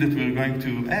next thing that we're going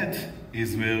to add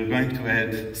is we're going to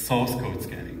add source code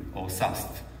scanning, or SAST.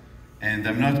 And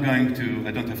I don't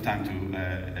have time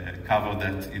to cover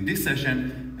that in this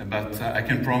session, but I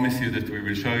can promise you that we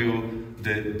will show you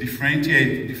the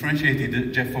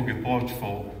differentiated jfrog approach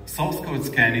for source code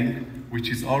scanning, which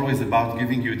is always about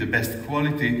giving you the best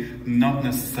quality, not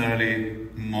necessarily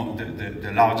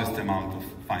the largest amount of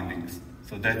findings.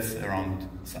 So that's around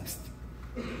SAST.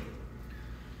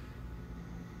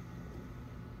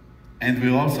 And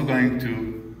we're also going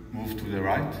to move to the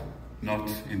right, not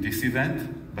in this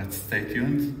event, but stay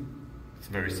tuned. It's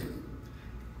very soon.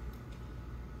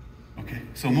 Okay,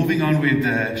 so moving on with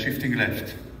shifting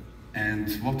left. And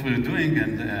what we're doing,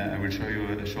 and I will show you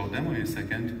a short demo in a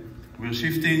second, we're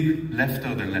shifting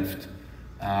lefter than left.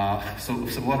 So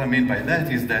what I mean by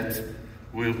that is that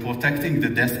we're protecting the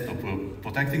desktop, we're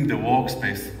protecting the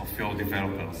workspace of your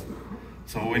developers.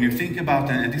 So when you think about,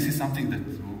 and this is something that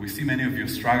we see many of you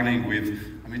struggling with,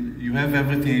 I mean, you have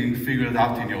everything figured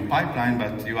out in your pipeline,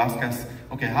 but you ask us,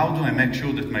 okay, how do I make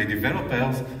sure that my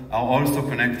developers are also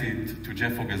connected to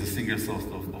JFrog as a single source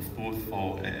of truth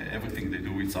for everything they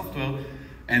do with software?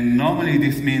 And normally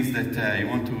this means that you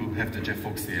want to have the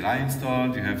JFrog CLI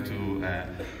installed, you have to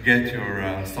get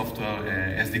your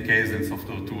software SDKs and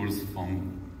software tools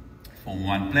from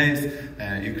one place,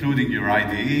 including your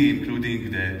IDE,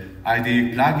 including the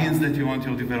IDE plugins that you want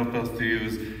your developers to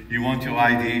use. You want your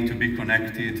IDE to be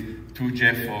connected to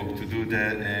JFrog, to do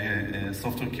the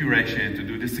software curation, to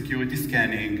do the security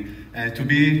scanning, to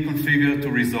be configured to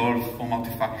resolve from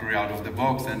Artifactory out of the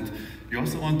box. And you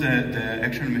also want the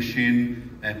actual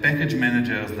machine package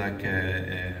managers like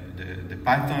the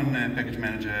Python package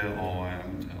manager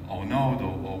or Node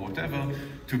or whatever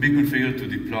to be configured to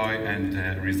deploy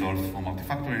and resolve from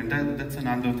Artifactory. And that's an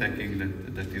undertaking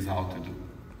that is hard to do.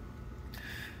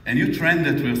 A new trend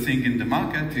that we're seeing in the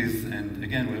market is, and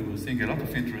again, we're seeing a lot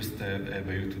of interest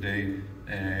by you today,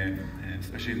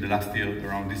 especially in the last year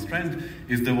around this trend,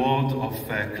 is the world of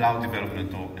cloud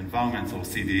development or environments or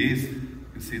CDEs.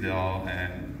 You see there are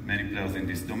many players in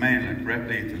this domain, like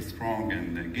Replit and Strong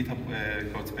and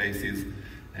GitHub code spaces,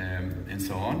 and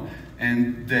so on.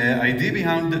 And the idea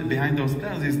behind those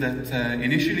players is that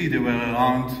initially they were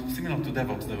around, similar to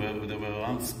DevOps, they were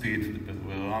around speed, they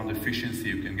were around efficiency.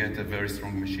 You can get a very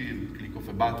strong machine, click of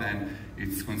a button,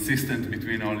 it's consistent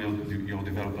between all your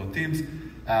developer teams,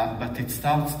 but it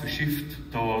starts to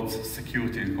shift towards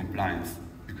security and compliance.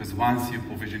 Because once you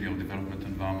provision your development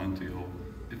environment to your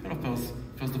developers,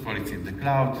 first of all, it's in the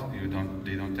cloud,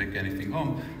 they don't take anything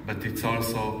home, but it's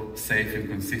also safe and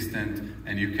consistent,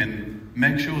 and you can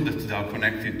make sure that they are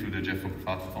connected to the JFrog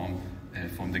platform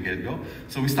from the get-go.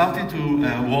 So we started to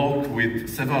work with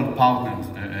several partners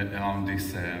around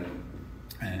this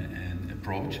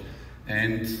approach,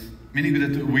 and meaning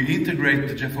that we integrate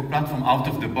the JFrog platform out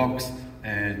of the box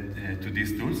to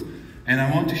these tools. And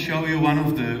I want to show you one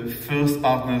of the first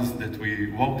partners that we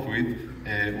worked with,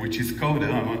 which is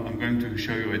Coder. I'm going to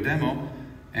show you a demo.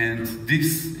 And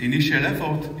this initial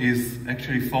effort is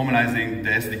actually formalizing the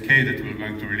SDK that we're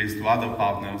going to release to other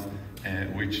partners,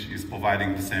 which is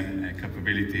providing the same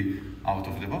capability out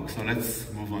of the box. So let's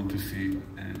move on to see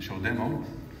and show demo.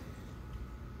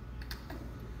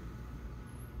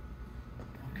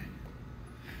 Okay.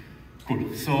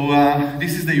 Cool. So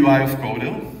this is the UI of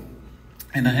Coder.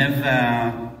 And I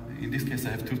have, in this case, I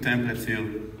have two templates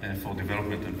here for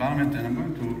development environment, and I'm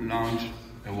going to launch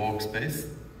a workspace.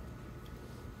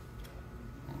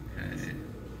 Okay.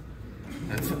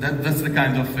 That's the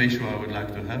kind of issue I would like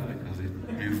to have, because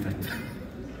it means that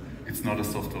it's not a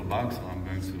software bug, so I'm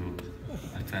going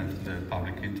to attempt the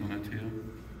public internet here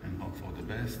and hope for the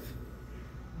best.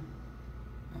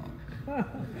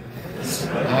 Okay.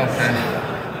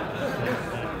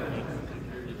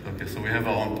 Okay, so we have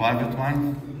our own private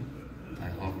one. I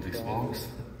hope this works.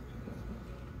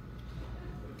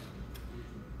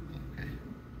 Okay,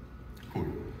 cool.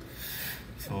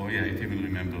 So yeah, it even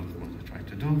remembered what I tried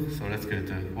to do. So let's get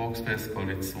a workspace, call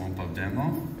it swampup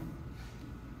demo.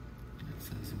 Let's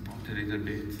zoom out a little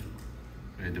bit,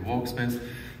 create the workspace.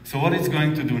 So what it's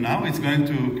going to do now, it's going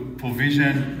to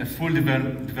provision a full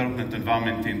development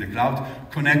environment in the cloud,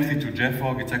 connected to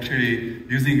JFrog. It's actually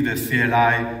using the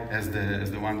CLI as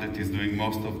the one that is doing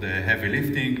most of the heavy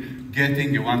lifting,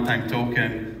 getting a one-time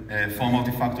token from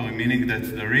Artifactory, meaning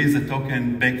that there is a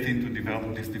token baked into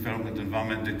this development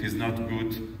environment that is not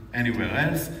good anywhere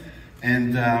else.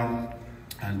 And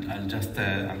I'm just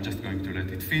going to let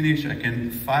it finish. I can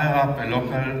fire up a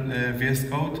local VS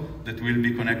Code that will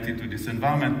be connected to this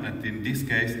environment, but in this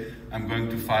case, I'm going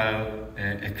to fire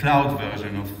a cloud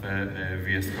version of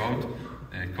VS Code,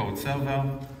 a code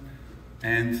server,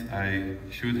 and I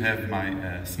should have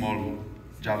my small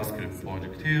JavaScript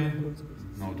project here,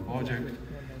 Node project,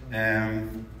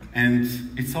 and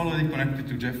it's already connected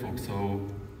to JFrog, so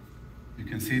you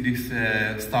can see this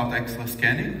start extra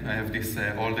scanning. I have this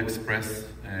old express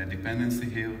dependency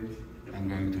here. I'm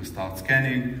going to start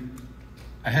scanning.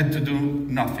 I had to do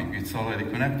nothing. It's already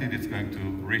connected. It's going to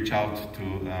reach out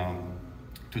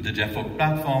to to the jfrog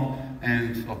platform,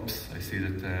 and oops, I see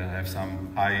that I have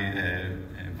some high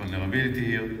vulnerability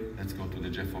here. Let's go to the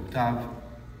jfrog tab.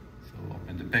 So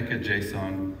open the package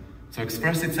JSON. So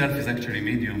Express itself is actually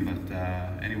medium, but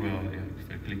anywhere, if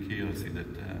I click here, I see that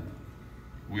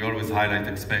we always highlight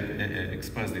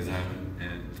Express. These are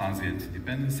transient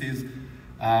dependencies.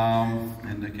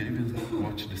 And I can even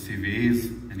watch the CVEs,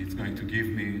 and it's going to give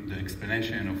me the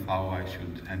explanation of how I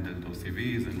should handle those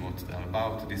CVEs and what they're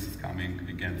about. This is coming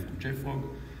again from jfrog.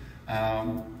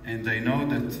 And I know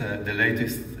that the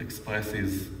latest Express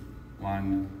is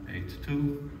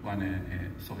 4.18.2.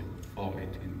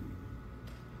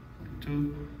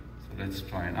 So let's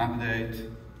try an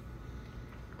update.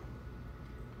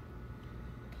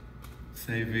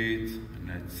 Save it, and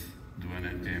let's do an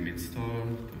npm install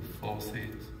to force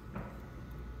it.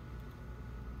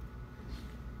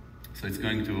 So it's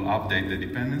going to update the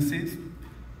dependencies.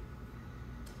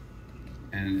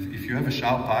 And if you have a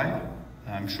sharp eye,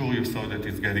 I'm sure you saw that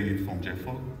it's getting it from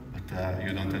jfrog, but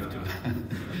you don't have to.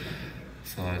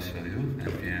 So I'll show you.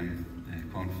 npm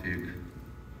config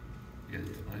get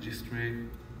registry.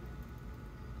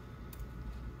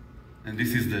 And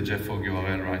this is the jfrog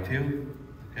URL right here.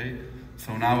 Okay.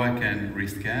 So now I can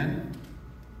rescan.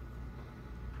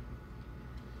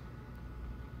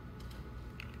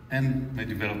 And my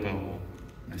developer, or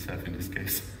myself in this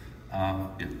case,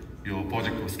 your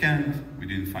project was scanned. We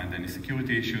didn't find any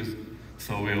security issues.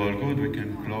 So we're all good. We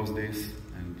can close this.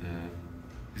 And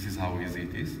this is how easy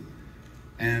it is.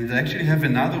 And I actually have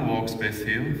another workspace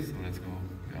here. So let's go.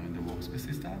 We are in the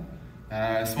workspaces tab.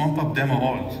 swampup demo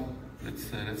old.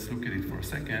 Let's look at it for a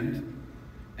second.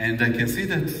 And I can see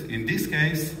that in this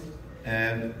case,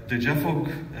 the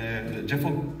jfrog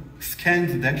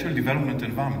scanned the actual development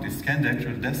environment. It scanned the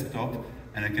actual desktop,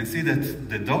 and I can see that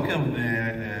the Docker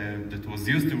that was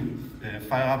used to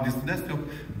fire up this desktop,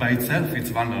 by itself, it's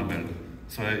vulnerable.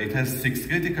 So it has 6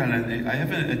 critical, and I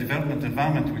have a development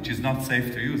environment which is not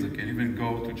safe to use. I can even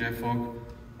go to jfrog.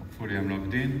 Hopefully I'm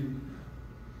logged in.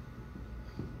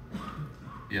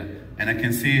 Yeah, and I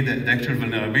can see the actual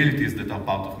vulnerabilities that are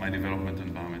part of my development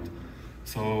environment.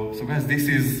 So guys, this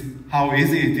is how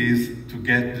easy it is to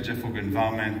get the jfrog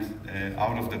environment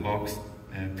out of the box,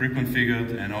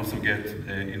 pre-configured, and also get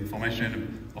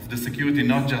information of the security,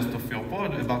 not just of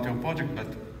about your project,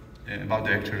 but about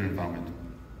the actual environment.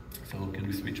 So can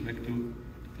we switch back to the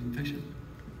presentation?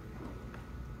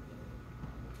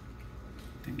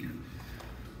 Thank you.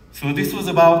 So this was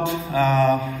about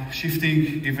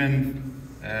shifting even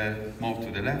more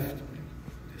to the left.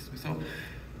 Yes, we saw.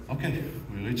 Okay,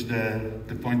 we reached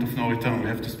the point of no return. We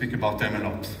have to speak about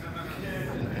MLOps.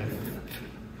 Okay.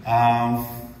 So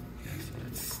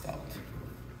let's start.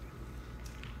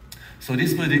 So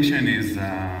this prediction is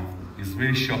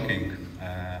really shocking.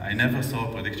 I never saw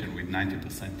a prediction with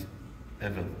 90%,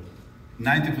 ever.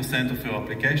 90% of your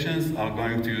applications are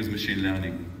going to use machine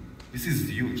learning. This is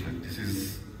huge. Like, this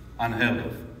is unheard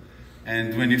of.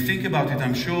 And when you think about it,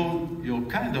 I'm sure you're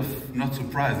kind of not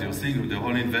surprised. You're seeing the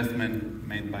whole investment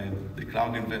made by the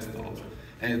cloud investors,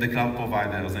 the cloud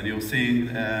providers, and you're seeing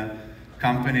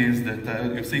companies that,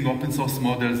 you're seeing open source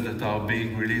models that are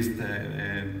being released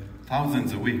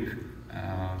thousands a week.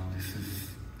 This is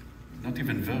not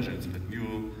even versions, but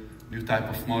new type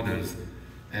of models.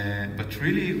 But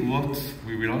really what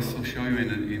we will also show you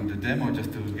in the demo,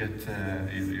 just to get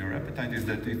your appetite, is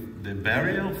that the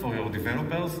barrier for your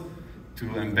developers to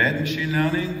embed machine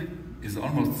learning is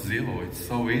almost zero. It's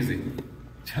so easy,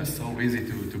 just so easy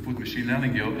to put machine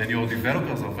learning, and your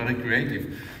developers are very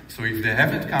creative. So if they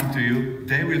haven't come to you,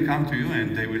 they will come to you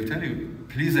and they will tell you,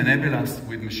 please enable us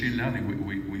with machine learning.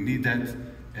 We need that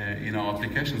in our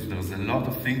applications. There's a lot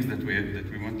of things that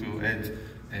we want to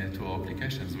add to our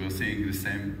applications. We're seeing the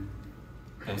same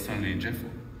personally in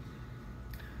jfrog.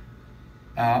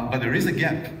 But there is a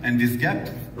gap, and this gap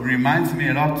reminds me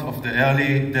a lot of the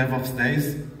early DevOps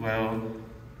days where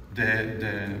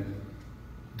the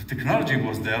technology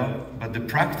was there, but the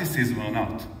practices were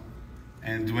not.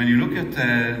 And when you look at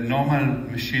a normal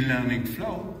machine learning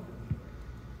flow,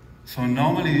 so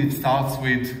normally it starts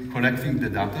with collecting the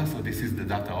data, so this is the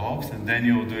data ops, and then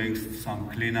you're doing some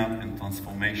cleanup and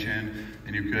transformation,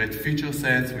 and you create feature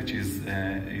sets, which is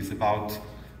about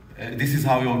this is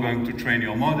how you're going to train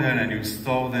your model, and you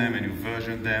store them and you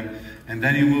version them, and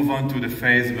then you move on to the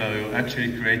phase where you're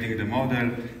actually creating the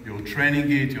model, you're training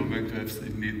it, you're going to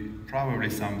need probably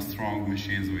some strong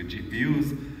machines with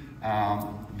GPUs,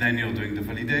 then you're doing the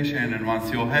validation, and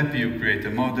once you're happy, you create a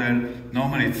model.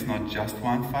 Normally it's not just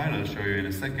one file, I'll show you in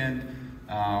a second.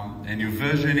 and you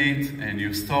version it, and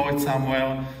you store it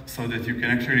somewhere so that you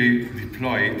can actually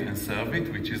deploy it and serve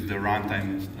it, which is the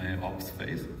runtime ops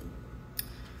phase.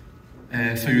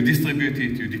 So you distribute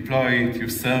it, you deploy it, you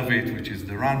serve it, which is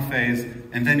the run phase,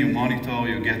 and then you monitor,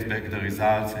 you get back the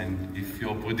results, and if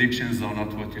your predictions are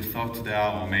not what you thought they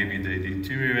are, or maybe they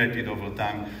deteriorated over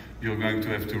time, you're going to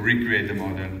have to recreate the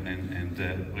model and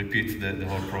repeat the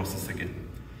whole process again.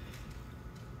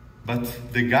 But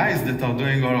the guys that are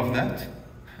doing all of that,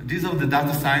 these are the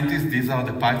data scientists, these are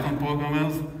the Python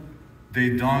programmers.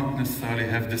 They don't necessarily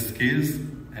have the skills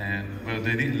where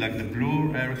they need, like the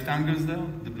blue rectangles there,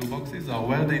 the blue boxes, are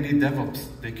where they need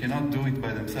DevOps. They cannot do it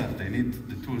by themselves. They need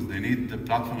the tools, they need the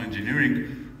platform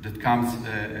engineering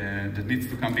that needs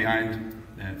to come behind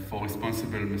for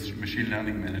responsible machine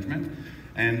learning management.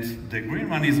 And the green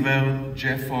one is where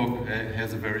jfrog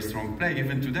has a very strong play,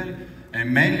 even today,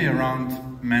 mainly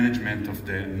around management of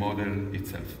the model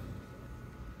itself.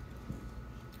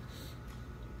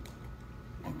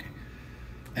 Okay.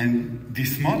 And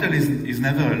this model is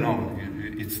never alone.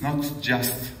 It's not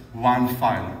just one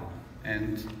file.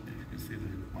 And you can see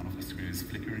that one of the screens is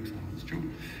flickering, so it's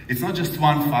true. It's not just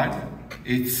one file.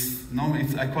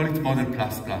 I call it model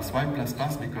plus plus. Why plus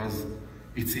plus? Because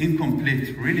it's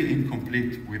incomplete, really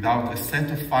incomplete, without a set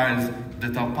of files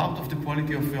that are part of the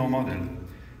quality of your model.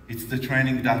 It's the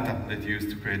training data that you used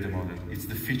to create the model. It's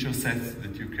the feature sets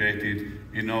that you created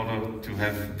in order to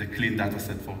have the clean data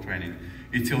set for training.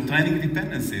 It's your training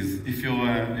dependencies. If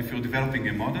you're developing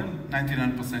a model,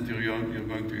 99% you're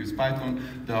going to use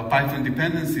Python. There are Python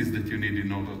dependencies that you need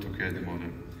in order to create the model.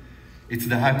 It's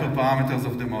the hyperparameters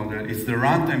of the model. It's the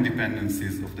runtime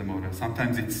dependencies of the model.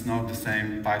 Sometimes it's not the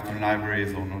same Python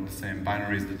libraries or not the same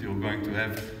binaries that you're going to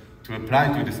have to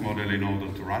apply to this model in order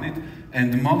to run it.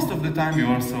 And most of the time, you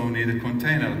also need a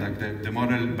container. Like the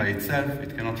model by itself,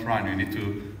 it cannot run. You need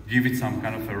to give it some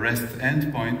kind of a REST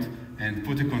endpoint and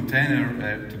put a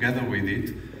container together with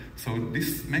it. So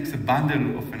this makes a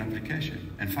bundle of an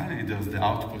application. And finally, there's the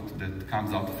output that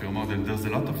comes out of your model. There's a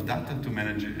lot of data to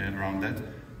manage around that.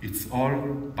 It's all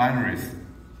binaries.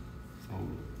 So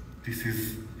this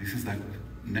is like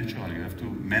natural. You have to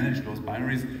manage those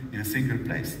binaries in a single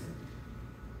place.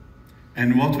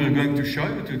 And what we're going to show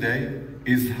you today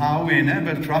is how we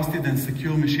enable trusted and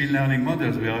secure machine learning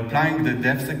models. We are applying the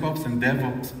DevSecOps and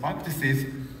DevOps practices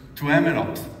to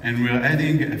MLOps, and we're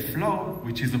adding a flow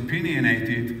which is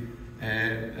opinionated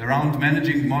around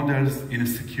managing models in a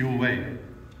secure way.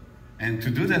 And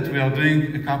to do that, we are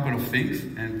doing a couple of things.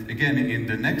 And again, in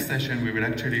the next session, we will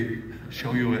actually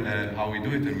show you how we do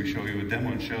it, and we show you a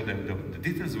demo and share the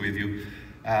details with you.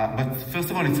 But first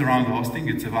of all, it's around hosting.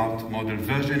 It's about model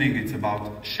versioning. It's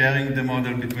about sharing the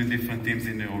model between different teams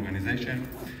in the organization.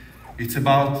 It's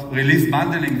about release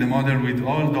bundling the model with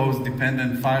all those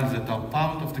dependent files that are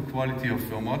part of the quality of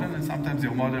your model. And sometimes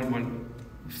your model, well,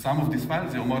 some of these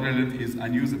files, your model is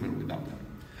unusable without them.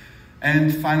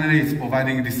 And finally, it's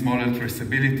providing this model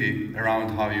traceability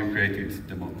around how you created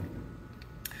the model.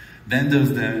 Then there's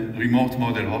the remote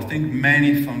model hosting.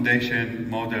 Many foundation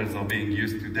models are being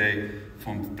used today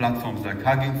from platforms like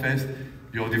Hugging Face.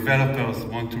 Your developers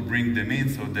want to bring them in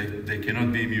so they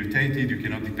cannot be mutated. You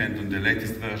cannot depend on the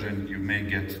latest version. You may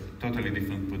get totally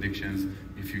different predictions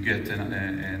if you get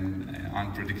an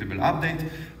unpredictable update.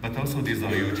 But also these are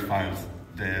huge files.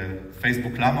 The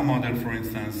Facebook Llama model, for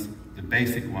instance, the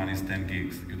basic one is 10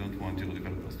 gigs. You don't want your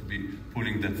developers to be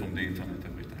pulling that from the internet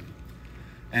every time.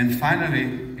 And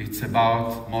finally, it's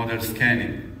about model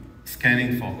scanning.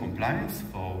 Scanning for compliance,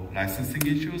 for licensing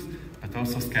issues, but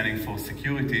also scanning for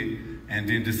security. And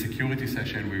in the security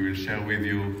session, we will share with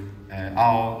you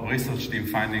our research team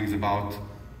findings about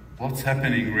what's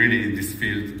happening really in this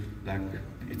field. Like,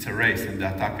 it's a race, and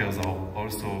the attackers are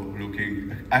also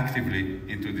looking actively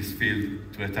into this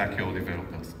field to attack your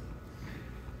developers.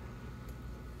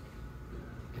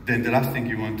 Then the last thing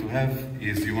you want to have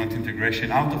is you want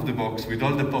integration out of the box with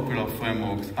all the popular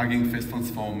frameworks, Hugging Face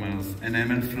Transformers, and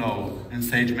MLflow, and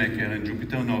SageMaker, and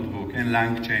Jupyter Notebook, and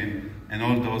LangChain, and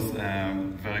all those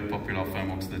very popular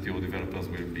frameworks that your developers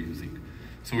will be using.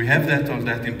 So we have all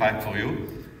that in pipe for you.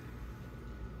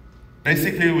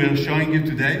 Basically, we're showing you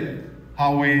today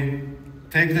how we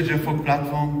take the jfrog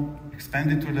platform,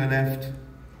 expand it to the left,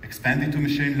 expand it to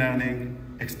machine learning,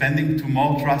 expanding to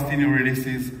more trust in your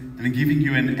releases, and giving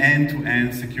you an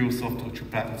end-to-end secure software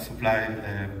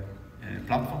supply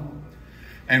platform.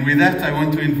 And with that, I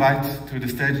want to invite to the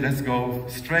stage, let's go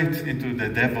straight into the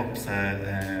DevOps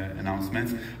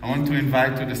announcements. I want to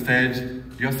invite to the stage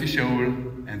Yossi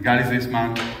Shaul and Gali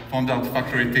Zisman from the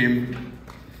Artifactory team.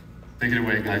 Take it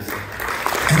away, guys.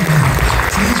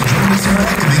 Please join us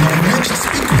interacting our next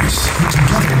speakers, who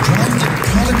together drive the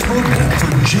product roadmap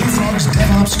for jfrog's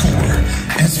DevOps Core.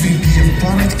 SVP of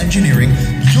Product Engineering,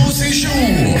 Yossi Shaul,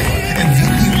 and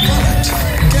VP of Product,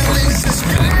 Gary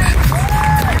Zisman.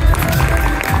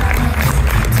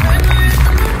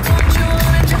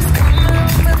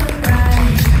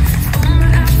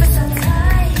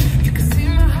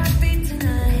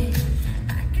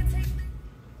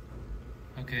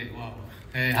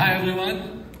 Hi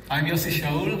everyone, I'm Yossi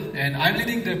Shaul and I'm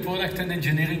leading the product and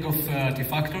engineering of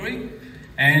Artifactory,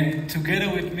 and together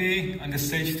with me on the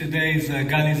stage today is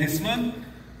Gali Zisman,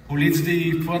 who leads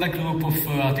the product group of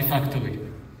Artifactory.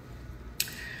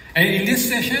 And in this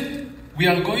session we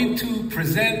are going to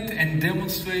present and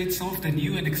demonstrate some of the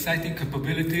new and exciting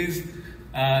capabilities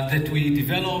that we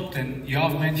developed and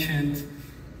Yoav mentioned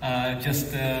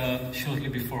just shortly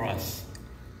before us.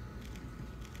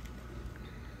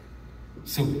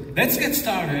 So let's get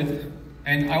started,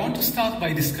 and I want to start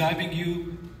by describing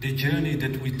you the journey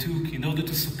that we took in order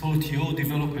to support your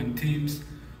development teams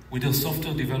with their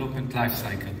software development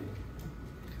lifecycle.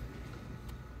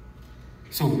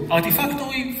 So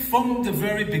Artifactory, from the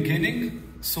very beginning,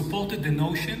 supported the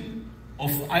notion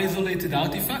of isolated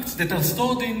artifacts that are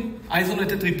stored in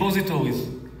isolated repositories.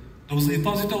 Those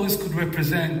repositories could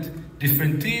represent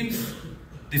different teams,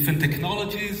 different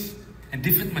technologies, and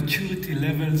different maturity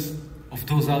levels of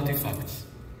those artifacts.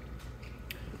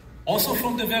 Also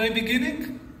from the very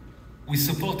beginning, we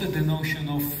supported the notion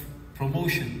of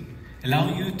promotion,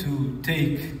 allowing you to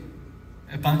take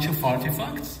a bunch of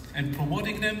artifacts and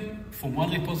promoting them from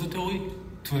one repository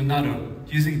to another,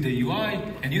 using the UI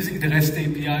and using the REST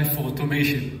API for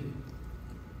automation.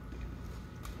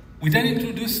 We then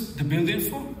introduced the build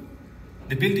info.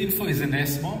 The build info is an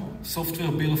SMO,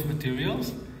 software bill of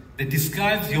materials, that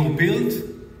describes your build,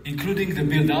 including the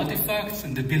build artifacts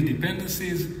and the build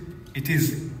dependencies. It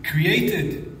is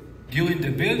created during the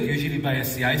build, usually by a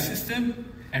CI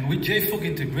system, and with jfrog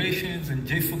integrations and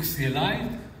jfrog CLI,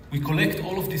 we collect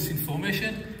all of this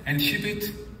information and ship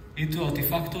it into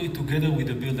Artifactory together with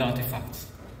the build artifacts.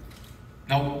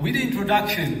 Now, with the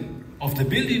introduction of the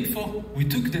build info, we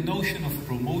took the notion of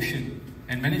promotion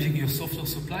and managing your software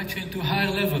supply chain to a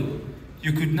higher level.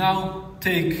 You could now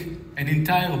take an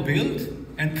entire build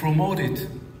and promote it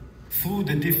through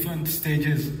the different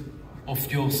stages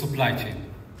of your supply chain.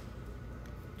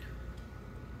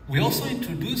 We also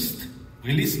introduced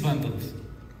release bundles,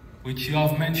 which you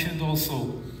have mentioned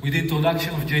also with the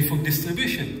introduction of jfrog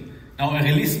distribution. Now, a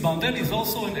release bundle is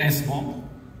also an SBOM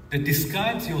that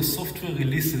describes your software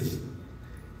releases.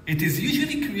 It is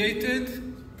usually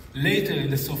created later in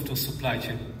the software supply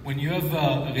chain, when you have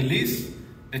a release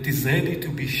that is ready to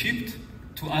be shipped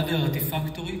to other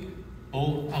Artifactory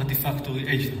or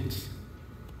Artifactory edge nodes.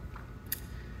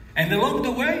 And along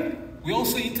the way, we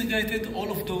also integrated all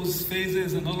of those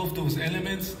phases and all of those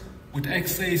elements with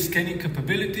X-ray scanning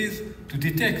capabilities to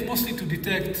detect, mostly to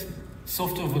detect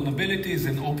software vulnerabilities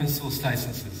and open source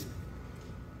licenses.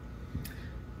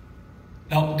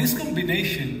 Now, this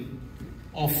combination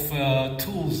of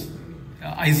tools,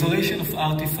 isolation of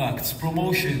artifacts,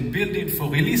 promotion, build info,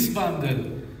 release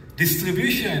bundle,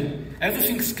 distribution,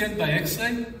 everything scanned by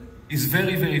X-ray, is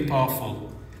very, very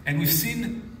powerful. And we've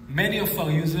seen many of our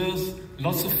users,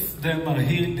 lots of them are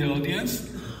here in the audience,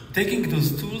 taking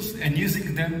those tools and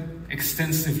using them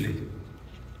extensively.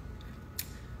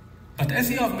 But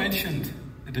as you have mentioned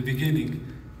at the beginning,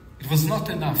 it was not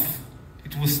enough.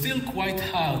 It was still quite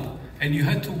hard, and you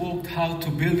had to work hard to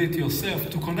build it yourself,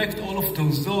 to connect all of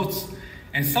those dots.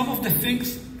 And some of the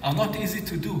things are not easy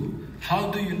to do. How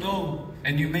do you know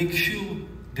and you make sure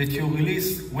that your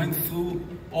release went through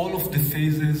all of the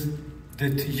phases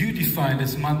that you define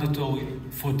as mandatory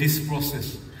for this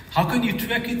process? How can you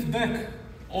track it back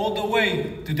all the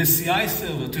way to the CI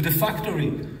server, to the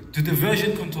factory, to the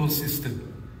version control system?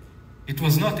 It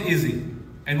was not easy,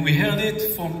 and we heard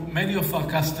it from many of our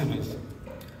customers.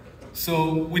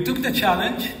 So we took the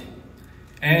challenge,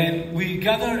 and we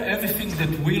gathered everything that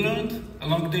we learned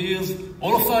along the years,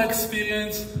 all of our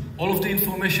experience, all of the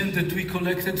information that we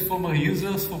collected from our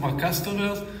users, from our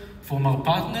customers, from our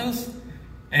partners,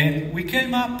 and we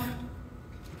came up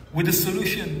with a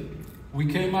solution. We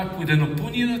came up with an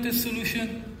opinionated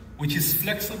solution, which is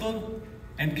flexible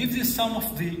and gives you some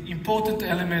of the important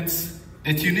elements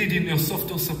that you need in your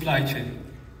software supply chain.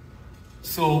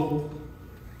 So,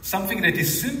 something that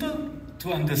is simple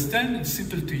to understand and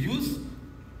simple to use,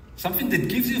 something that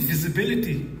gives you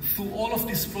visibility through all of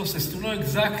this process, to know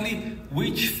exactly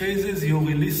which phases your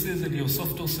releases and your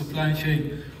software supply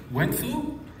chain went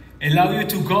through, allow you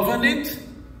to govern it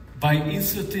by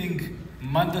inserting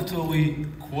mandatory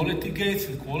quality gates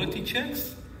and quality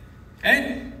checks,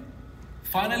 And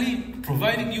finally,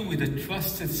 providing you with a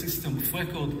trusted system of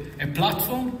record, a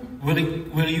platform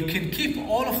where you can keep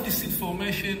all of this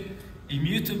information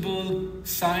immutable,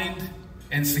 signed,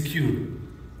 and secure.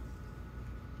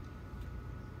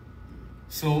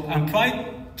 So I'm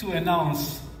proud to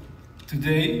announce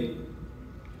today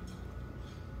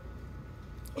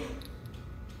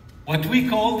what we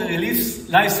call the release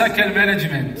lifecycle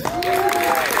management.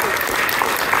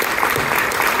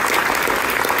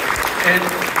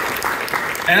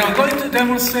 And I'm going to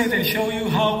demonstrate and show you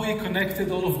how we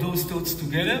connected all of those dots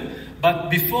together. But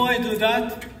before I do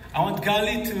that, I want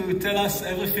Gali to tell us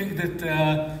everything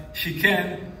that she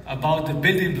can about the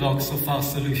building blocks of our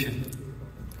solution.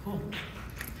 Cool.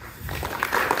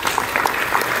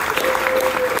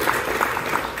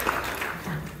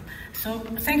 So,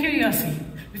 thank you, Yossi.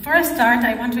 Before I start,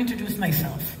 I want to introduce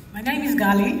myself. My name is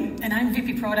Gali, and I'm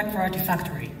VP Product for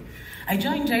Artifactory. I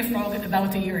joined jfrog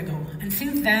about a year ago, and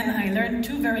since then I learned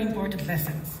two very important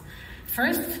lessons.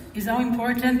 First is how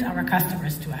important are our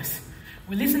customers to us.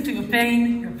 We listen to your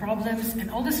pain, your problems, and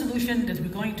all the solutions that we're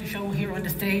going to show here on the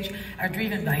stage are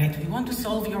driven by it. We want to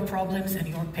solve your problems and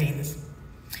your pains.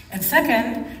 And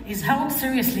second is how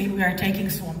seriously we are taking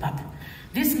swampup.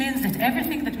 This means that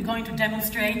everything that we're going to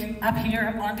demonstrate up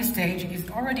here on the stage is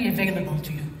already available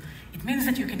to you. It means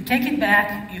that you can take it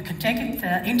back, you can take it,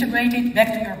 integrate it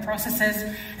back to your processes,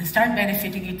 and start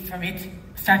benefiting from it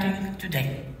starting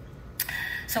today.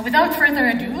 So without further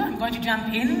ado, I'm going to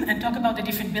jump in and talk about the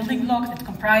different building blocks that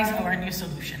comprise our new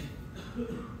solution.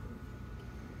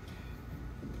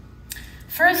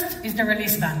 First is the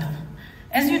release bundle.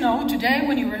 As you know, today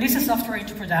when you release a software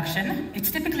into production, it's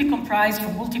typically comprised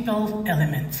from multiple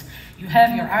elements. You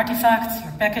have your artifacts,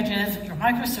 your packages, your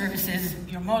microservices,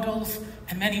 your models,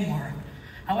 and many more.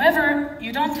 However,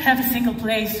 you don't have a single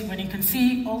place where you can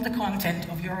see all the content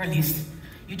of your release.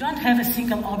 You don't have a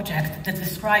single object that's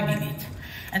describing it.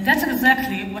 And that's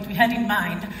exactly what we had in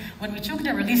mind when we took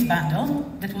the release bundle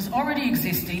that was already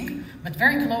existing, but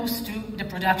very close to the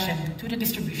production, to the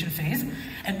distribution phase,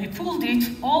 and we pulled it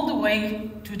all the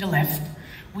way to the left.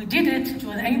 We did it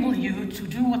to enable you to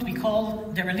do what we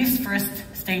call the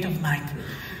release-first state of mind.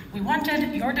 We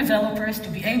wanted your developers to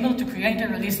be able to create a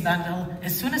release bundle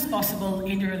as soon as possible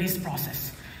in the release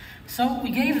process. So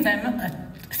we gave them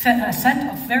a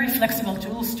set of very flexible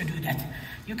tools to do that.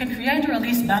 You can create a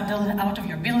release bundle out of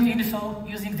your build info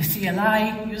using the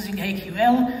CLI, using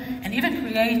AQL, and even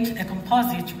create a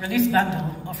composite release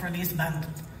bundle of release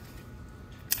bundles.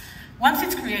 Once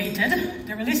it's created,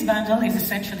 the release bundle is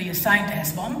essentially a signed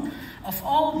SBOM of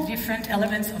all different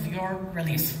elements of your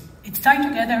release. It's tied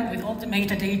together with all the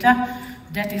metadata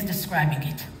that is describing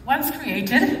it. Once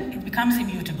created, it becomes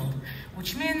immutable,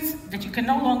 which means that you can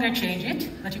no longer change it,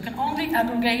 but you can only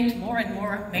aggregate more and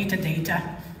more metadata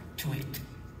to it.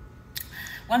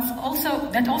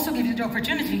 That also gives you the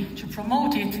opportunity to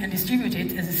promote it and distribute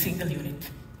it as a single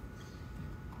unit.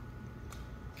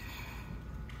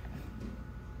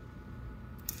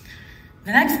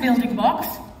 The next building block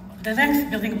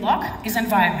is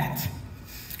environment.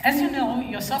 As you know,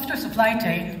 your software supply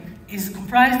chain is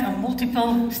comprised of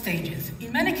multiple stages.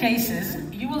 In many cases,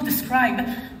 you will describe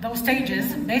those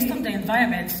stages based on the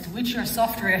environments to which your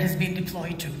software has been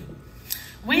deployed to.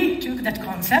 We took that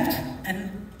concept and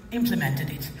implemented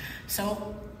it.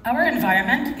 So our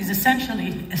environment is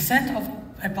essentially a set of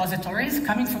repositories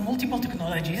coming from multiple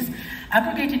technologies,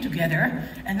 aggregated together,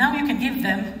 and now you can give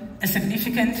them a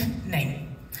significant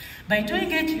name. By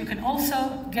doing it, you can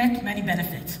also get many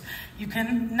benefits. You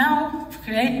can now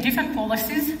create different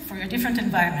policies for your different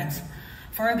environments.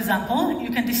 For example,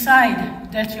 you can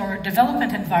decide that your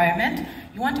development environment,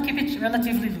 you want to keep it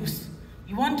relatively loose.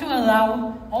 You want to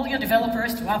allow all your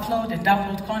developers to upload and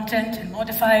download content and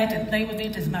modify it and play with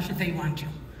it as much as they want to.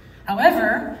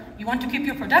 However, you want to keep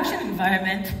your production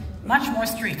environment much more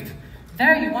strict.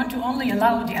 There, you want to only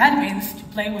allow the admins to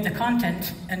play with the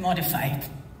content and modify it.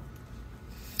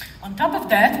 On top of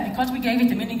that, because we gave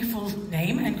it a meaningful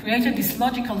name and created this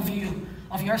logical view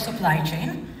of your supply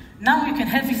chain, now you can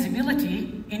have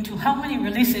visibility into how many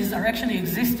releases are actually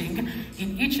existing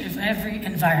in each of every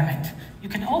environment. You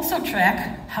can also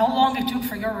track how long it took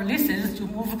for your releases to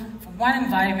move from one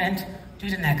environment to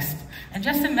the next. And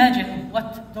just imagine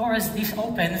what doors this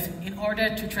opens in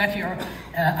order to track your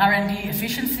R&D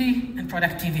efficiency and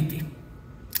productivity.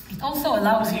 It also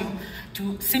allows you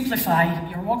to simplify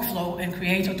your workflow and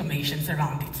create automations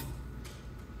around it.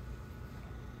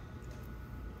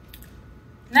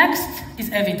 Next is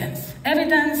evidence.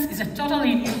 Evidence is a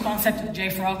totally new concept of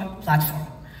JFrog platform.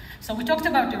 So we talked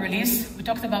about the release, we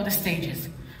talked about the stages.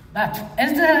 But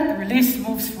as the release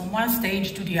moves from one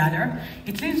stage to the other,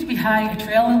 it leaves behind a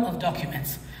trail of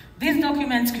documents. These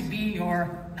documents could be your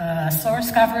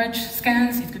source coverage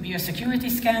scans, it could be your security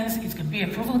scans, it could be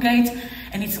approval gates,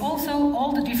 and it's also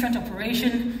all the different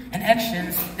operations and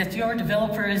actions that your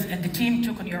developers and the team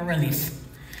took on your release.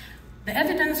 The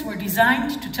evidence were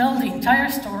designed to tell the entire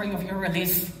story of your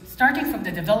release, starting from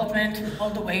the development all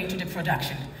the way to the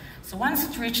production. So once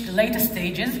it reached the latest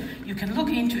stages, you can look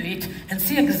into it and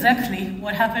see exactly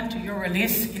what happened to your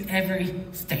release in every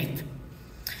state.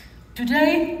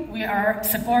 Today, we are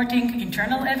supporting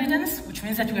internal evidence, which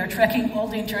means that we are tracking all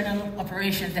the internal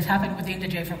operations that happen within the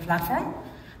jfrog platform.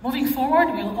 Moving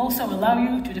forward, we will also allow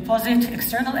you to deposit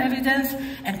external evidence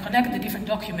and connect the different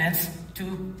documents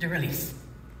to the release.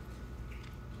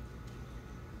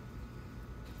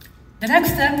 The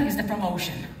next step is the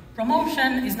promotion.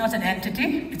 Promotion is not an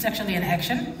entity, it's actually an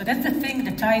action, but that's the thing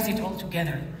that ties it all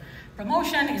together.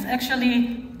 Promotion is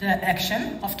actually the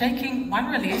action of taking one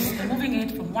release and moving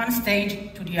it from one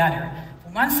stage to the other,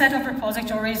 from one set of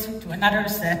repositories to another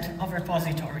set of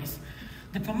repositories.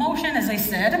 The promotion, as I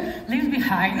said, leaves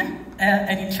behind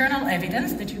an internal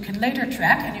evidence that you can later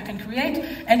track, and you can create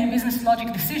any business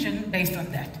logic decision based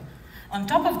on that. On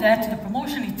top of that, the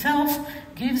promotion itself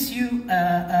gives you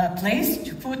a place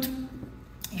to put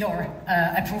your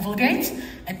approval gates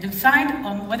and decide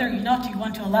on whether or not you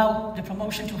want to allow the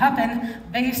promotion to happen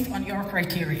based on your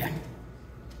criteria.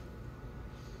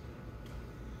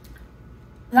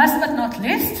 Last but not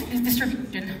least is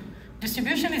distribution.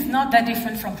 Distribution is not that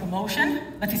different from promotion,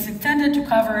 but it's intended to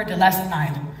cover the last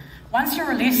mile. Once your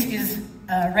release is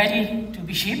ready to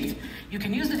be shipped, you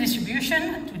can use the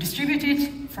distribution to distribute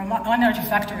it from one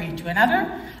Artifactory to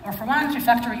another, or from one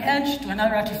Artifactory edge to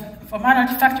another, from one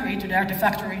Artifactory to the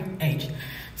Artifactory edge.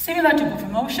 Similar to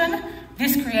promotion,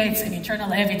 this creates an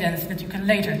internal evidence that you can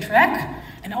later track,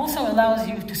 and also allows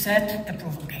you to set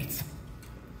approval gates.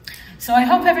 So I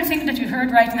hope everything that you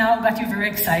heard right now got you very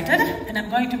excited, and I'm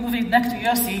going to move it back to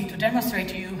Yossi to demonstrate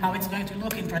to you how it's going to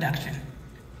look in production.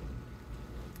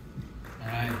 All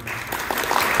right.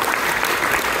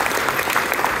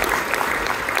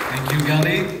 Thank you,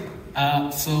 Gali.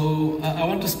 I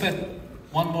want to spend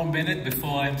one more minute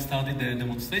before I start the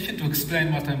demonstration to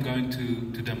explain what I'm going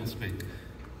to demonstrate.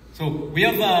 So we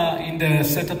have in the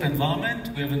setup environment,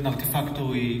 we have an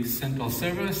Artifactory central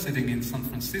server sitting in San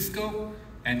Francisco,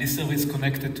 and this server is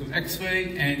connected to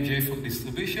X-Ray and jfrog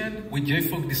distribution, with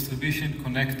jfrog distribution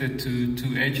connected to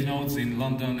two edge nodes in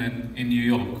London and in New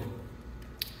York.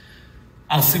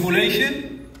 Our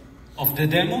simulation of the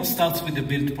demo starts with the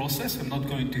build process. I'm not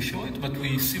going to show it, but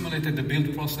we simulated the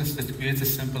build process that creates a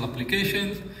sample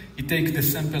application. It takes the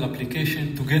sample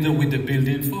application together with the build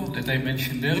info that I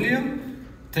mentioned earlier,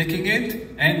 taking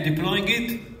it and deploying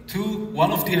it to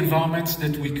one of the environments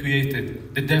that we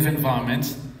created, the dev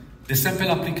environments. The sample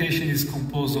application is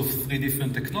composed of 3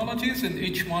 different technologies, and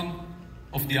each one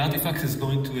of the artifacts is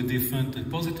going to a different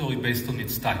repository based on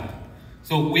its type.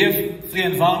 So we have 3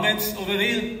 environments over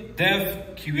here,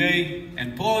 dev, QA,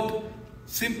 and prod.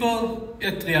 Simple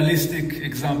yet realistic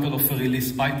example of a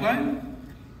release pipeline.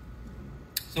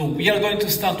 So we are going to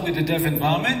start with the dev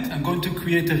environment. I'm going to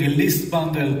create a release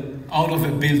bundle out of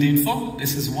a build info.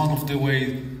 This is one of the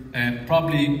ways,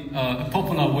 probably a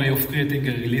popular way of creating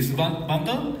a release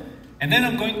bundle. And then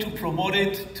I'm going to promote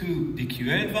it to the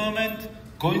QA environment,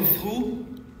 going through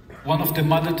one of the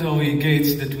mandatory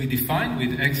gates that we defined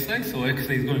with X-Ray. So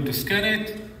X-Ray is going to scan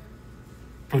it,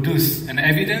 produce an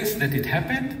evidence that it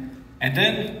happened, and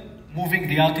then moving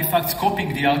the artifacts,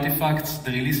 copying the artifacts,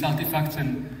 the release artifacts,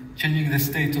 and changing the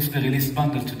state of the release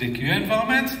bundle to the QA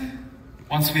environment.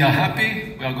 Once we are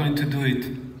happy, we are going to do it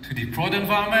to the prod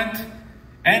environment.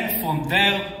 And from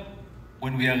there,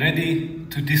 when we are ready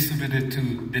to distribute it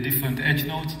to the different edge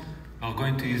nodes, we are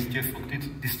going to use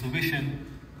jfrog distribution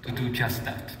to do just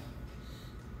that.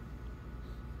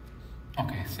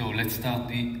 Okay, so let's start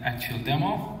the actual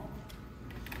demo.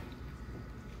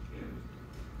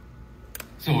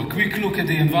 So a quick look at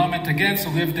the environment again. So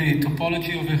we have the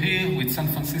topology over here with San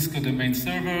Francisco, the main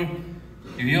server,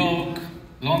 New York,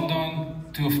 London,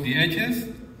 2 of the edges.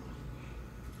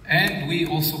 And we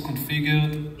also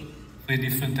configured 3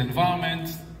 different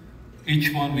environments,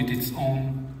 each one with its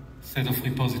own set of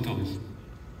repositories.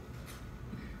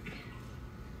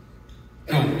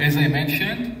 So, as I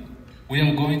mentioned, we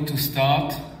are going to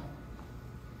start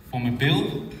from a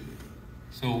build.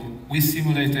 So we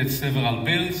simulated several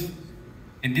builds.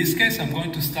 In this case, I'm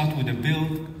going to start with a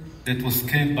build that was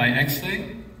scanned by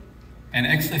X-Ray, and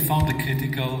X-Ray found a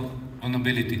critical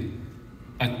vulnerability.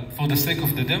 But for the sake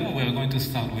of the demo, we are going to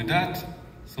start with that.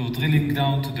 So drilling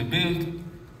down to the build,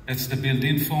 That's the build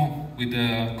info with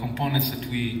the components that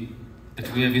we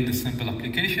have in the sample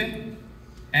application.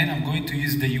 And I'm going to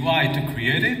use the UI to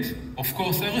create it. Of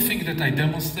course, everything that I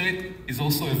demonstrate is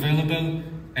also available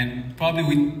and probably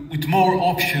with more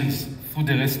options through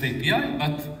the REST API,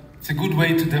 but it's a good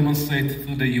way to demonstrate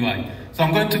through the UI. So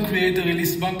I'm going to create a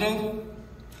release bundle.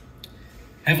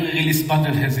 Every release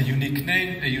bundle has a unique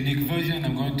name, a unique version.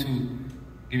 I'm going to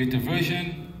give it a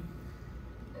version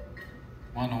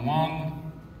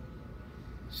 101.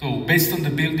 So based on the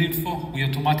build info, we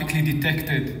automatically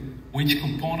detected which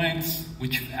components,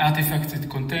 which artifacts it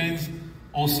contains,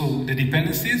 also the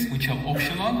dependencies, which are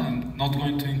optional and not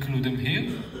going to include them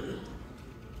here.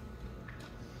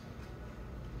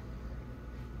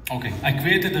 Okay, I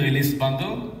created a release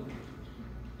bundle.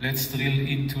 Let's drill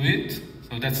into it.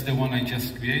 So that's the one I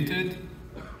just created.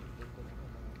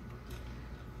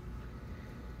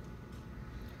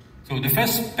 So the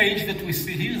first page that we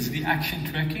see here is the action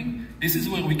tracking. This is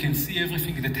where we can see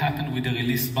everything that happened with the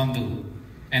release bundle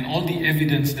and all the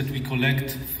evidence that we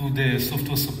collect through the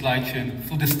software supply chain,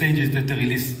 through the stages that the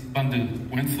release bundle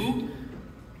went through.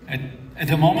 At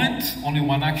the moment, only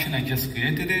one action, I just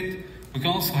created it. We can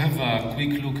also have a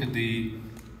quick look at the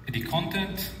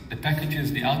content, the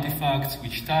packages, the artifacts,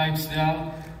 which types they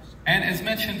are. And as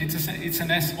mentioned, it's an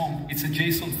SROM. It's a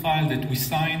JSON file that we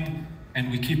signed and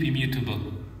we keep immutable.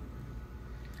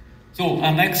 So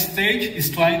our next stage is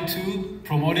trying to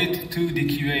promote it to the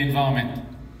QA environment.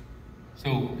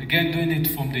 So again, doing it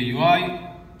from the UI,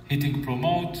 hitting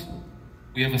promote.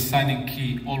 We have a signing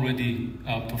key already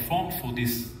performed for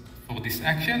this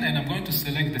action, and I'm going to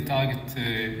select the target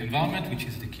environment, which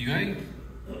is the QA.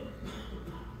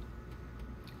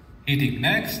 Hitting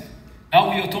next. Now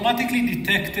we automatically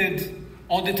detected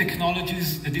all the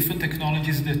technologies, the different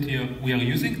technologies that we are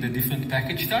using, the different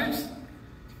package types.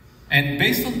 And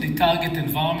based on the target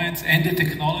environments and the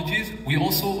technologies, we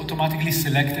also automatically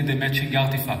selected the matching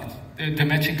artifact, the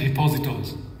matching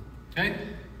repositories. Okay?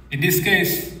 In this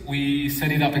case, we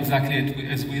set it up exactly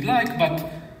as we like,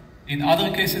 but in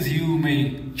other cases, you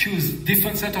may choose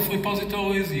different set of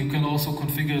repositories. You can also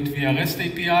configure it via REST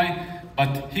API,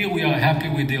 but here we are happy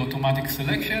with the automatic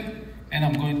selection, and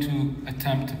I'm going to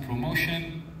attempt a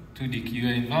promotion to the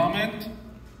QA environment,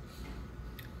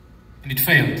 and it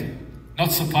failed.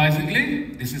 Not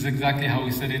surprisingly, this is exactly how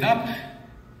we set it up,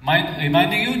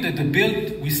 reminding you that the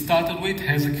build we started with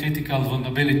has a critical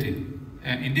vulnerability.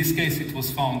 In this case, it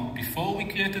was found before we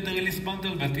created the release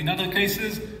bundle, but in other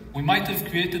cases, we might have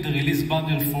created the release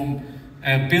bundle from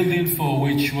a build info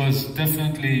which was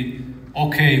definitely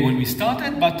okay when we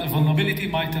started, but a vulnerability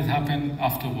might have happened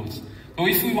afterwards. So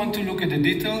if we want to look at the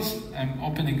details, I'm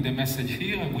opening the message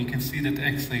here, and we can see that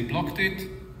X-ray blocked it.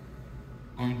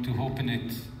 Going to open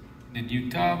it in a new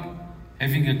tab,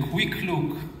 having a quick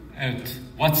look at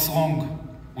what's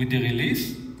wrong with the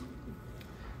release.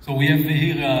 So we have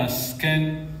here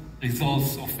scan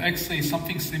results of X-ray,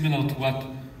 something similar to what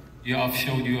Yoav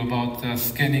showed you about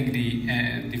scanning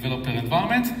the developer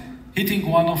environment. Hitting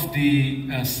one of the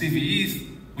CVEs,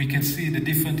 we can see the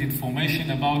different information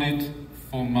about it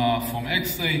from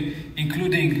X-ray,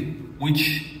 including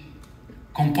which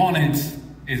components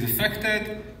is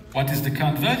affected, what is the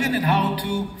current version, and how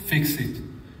to fix it.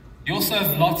 You also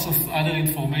have lots of other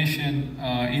information,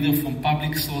 either from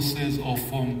public sources or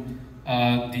from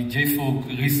the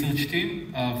jfrog research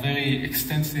team, very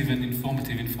extensive and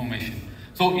informative information.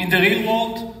 So in the real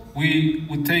world, we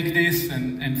would take this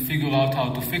and figure out how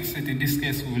to fix it. In this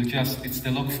case, we will just, it's the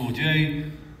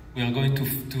log4j. We are going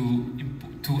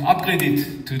to upgrade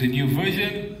it to the new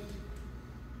version.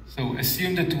 So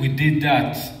assume that we did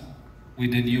that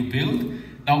with the new build.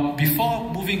 Now,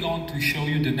 before moving on to show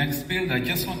you the next build, I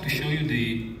just want to show you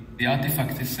the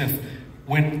artifact itself.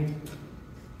 When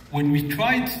we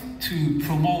tried to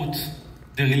promote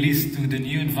the release to the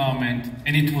new environment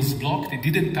and it was blocked, it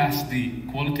didn't pass the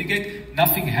quality gate,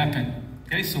 nothing happened.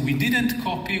 Okay, so we didn't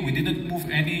copy, we didn't move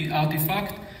any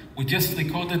artifact, we just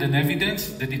recorded an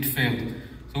evidence that it failed.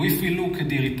 So if we look at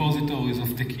the repositories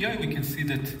of the QA, we can see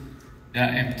that they are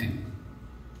empty.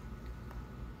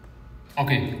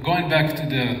 Okay, going back to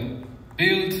the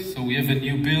build, so we have a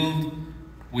new build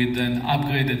with an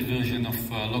upgraded version of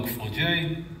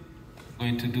log4j. I'm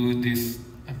going to do this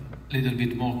a little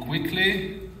bit more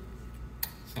quickly.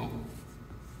 So,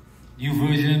 new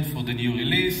version for the new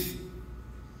release,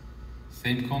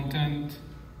 same content.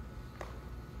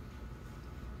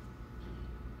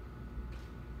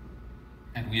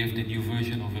 And we have the new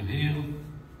version over here.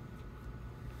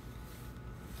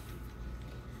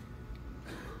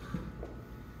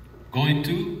 Going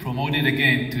to promote it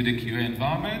again to the QA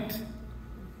environment.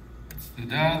 Let's do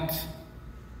that.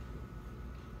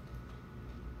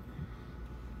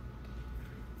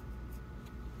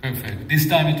 Perfect. This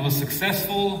time it was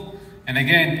successful. And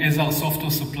again, as our software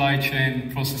supply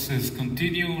chain processes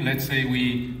continue, let's say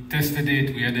we tested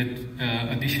it, we added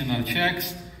additional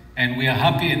checks, and we are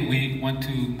happy and we want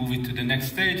to move it to the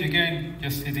next stage. Again,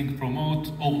 just hitting promote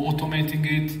or automating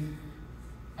it.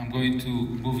 I'm going to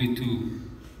move it to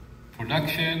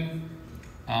production.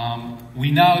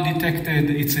 We now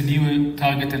detected it's a new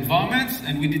target environment,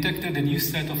 and we detected a new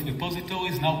set of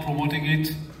repositories, now promoting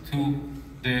it to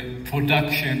the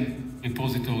production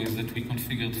repositories that we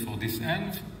configured for this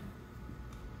env.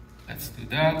 Let's do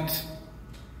that.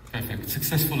 Perfect.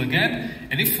 Successful again.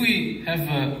 And if we have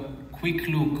a quick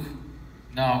look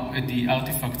now at the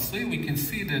artifacts tree, we can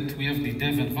see that we have the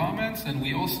dev environments, and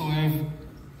we also have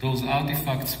those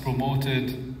artifacts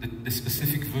promoted, the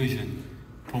specific version,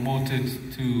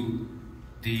 promoted to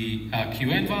the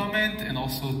QA environment and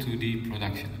also to the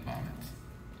production environment.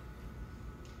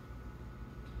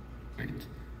 Great.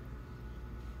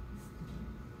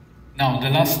 Now, the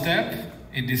last step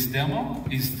in this demo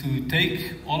is to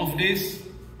take all of this,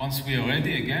 once we are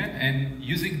ready again, and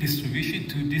using distribution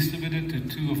to distribute it to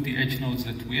two of the edge nodes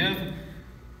that we have.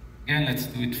 Again, let's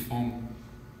do it from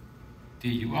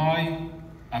the UI.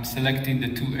 I'm selecting the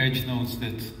two edge nodes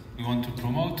that we want to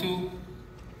promote to,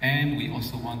 and we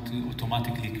also want to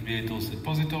automatically create those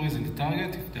repositories in the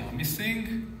target if they are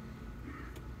missing.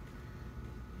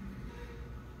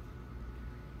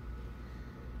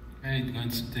 Okay, it's going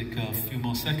to take a few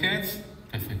more seconds.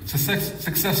 Perfect.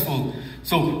 Successful.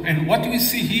 So, and what we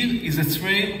see here is a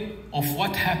trail of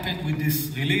what happened with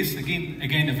this release.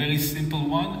 Again, a very simple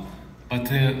one, but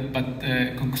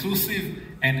conclusive.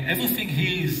 And everything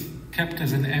here is kept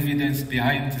as an evidence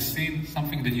behind the scene,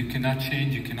 something that you cannot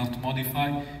change, you cannot modify,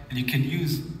 and you can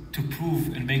use to prove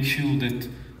and make sure that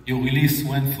your release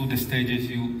went through the stages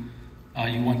you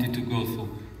wanted to go through.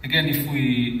 Again, if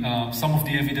we some of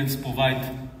the evidence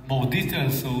provide more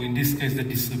details. So in this case, the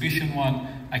distribution one,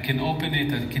 I can open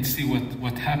it, I can see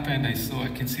what happened. I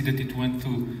can see that it went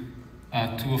through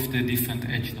two of the different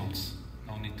edge nodes.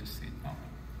 No need to see it now.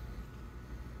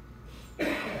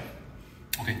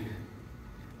 Okay,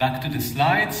 back to the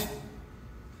slides.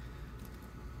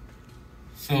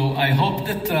 So I hope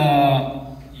that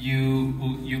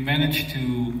you managed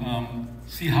to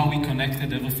see how we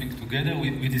connected everything together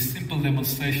with this simple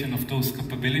demonstration of those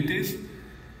capabilities.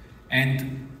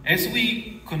 And as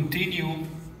we continue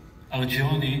our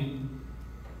journey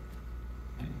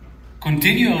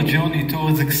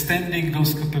towards extending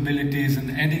those capabilities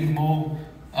and adding more,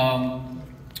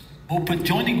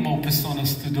 joining more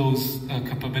personas to those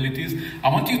capabilities, I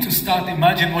want you to start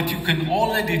imagine what you can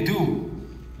already do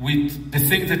with the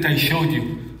things that I showed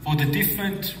you for the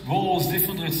different roles,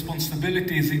 different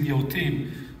responsibilities in your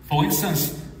team. For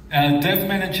instance, dev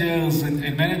managers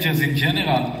and managers in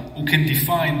general who can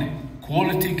define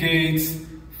quality gates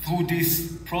through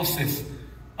this process.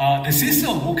 The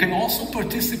CISO who can also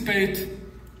participate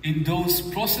in those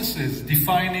processes,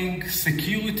 defining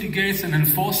security gates and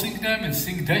enforcing them and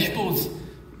seeing dashboards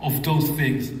of those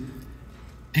things.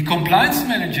 The compliance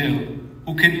manager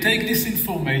who can take this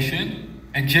information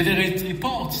and generate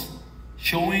reports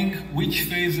showing which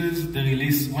phases the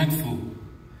release went through.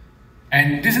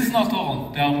 And this is not all.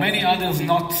 There are many others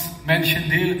not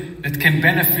mentioned here that can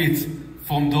benefit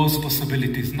from those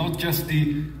possibilities, not just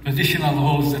the traditional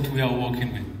roles that we are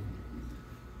working with.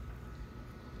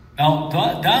 Now,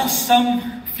 there are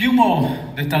few more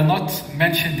that are not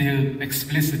mentioned here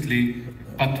explicitly,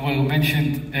 but were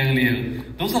mentioned earlier.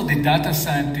 Those are the data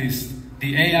scientists,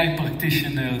 the AI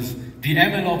practitioners, the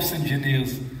MLOps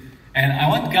engineers, and I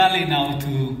want Gali now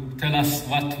to tell us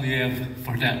what we have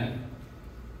for them.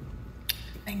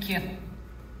 Thank you.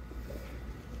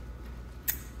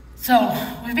 So,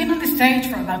 we've been on the stage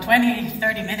for about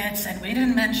 20-30 minutes, and we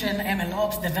didn't mention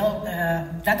MLOps,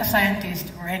 data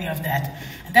scientist, or any of that.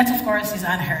 And that, of course, is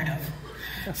unheard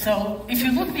of. So, if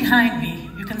you look behind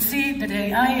me, you can see that the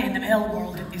AI and ML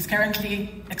world is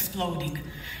currently exploding.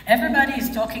 Everybody is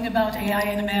talking about AI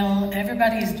and ML,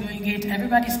 everybody is doing it,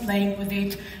 everybody's playing with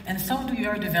it, and so do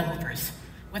your developers.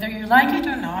 Whether you like it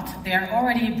or not, they are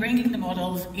already bringing the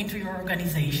models into your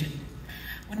organization.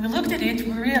 When we looked at it,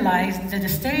 we realized that the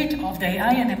state of the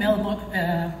AI and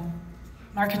ML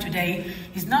market today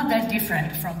is not that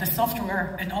different from the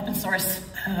software and open source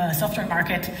software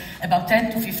market about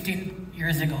 10 to 15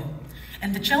 years ago.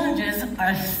 And the challenges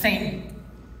are the same.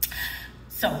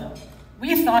 So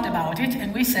we thought about it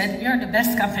and we said we are the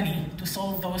best company to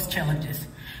solve those challenges.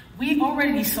 We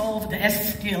already solved the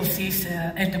SDLCs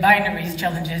and the binaries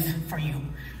challenges for you.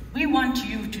 We want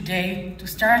you today to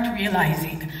start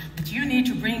realizing that you need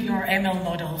to bring your ML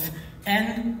models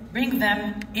and bring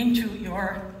them into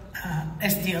your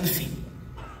SDLC.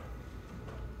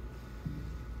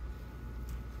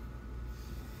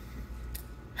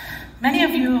 Many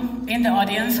of you in the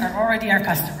audience are already our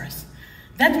customers.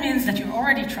 That means that you're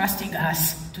already trusting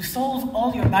us to solve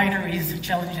all your binaries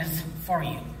challenges for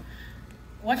you.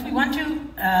 What we want to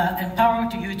empower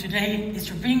to you today is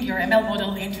to bring your ML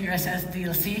model into your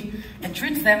SDLC and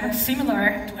treat them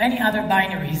similar to any other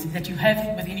binaries that you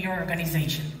have within your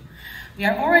organization. We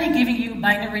are already giving you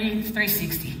binary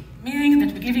 360, meaning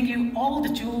that we're giving you all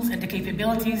the tools and the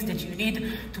capabilities that you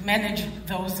need to manage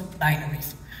those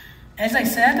binaries. As I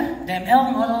said, the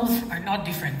ML models are not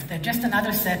different. They're just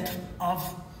another set of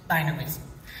binaries.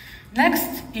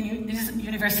 Next is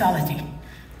universality.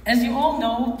 As you all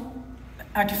know,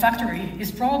 Artifactory is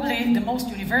probably the most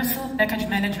universal package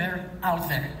manager out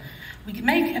there. We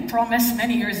made a promise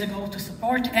many years ago to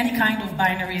support any kind of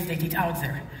binaries that is out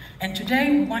there. And today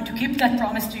we want to keep that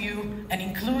promise to you and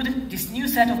include this new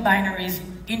set of binaries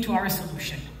into our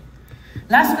solution.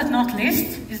 Last but not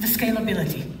least is the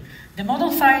scalability. The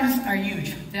model files are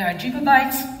huge. They are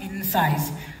gigabytes in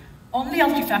size. Only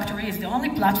Artifactory is the only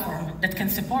platform that can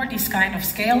support this kind of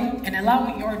scale and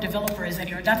allow your developers and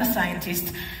your data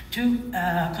scientists to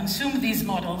consume this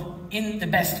model in the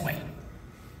best way.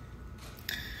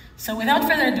 So without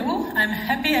further ado, I'm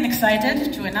happy and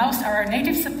excited to announce our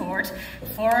native support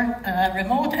for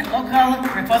remote and local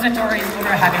repositories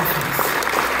over Hugging Face.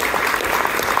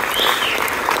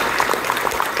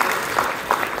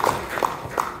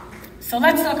 So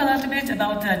let's talk a little bit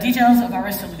about the details of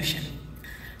our solution.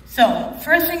 So,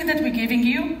 first thing that we're giving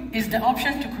you is the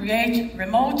option to create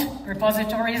remote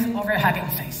repositories over Hugging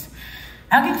Face.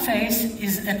 Hugging Face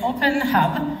is an open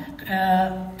hub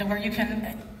where you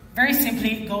can very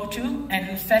simply go to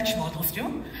and fetch models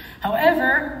to.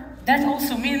 However, that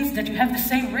also means that you have the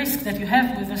same risk that you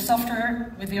have with the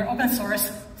software, with your open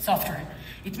source software.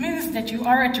 It means that you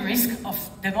are at risk of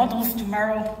the models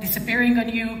tomorrow disappearing on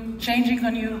you, changing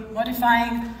on you,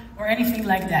 modifying, or anything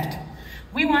like that.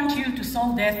 We want you to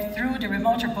solve that through the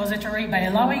remote repository by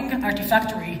allowing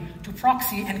Artifactory to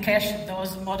proxy and cache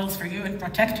those models for you and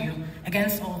protect you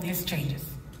against all these changes.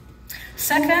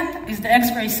 Second is the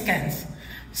X-ray scans.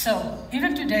 So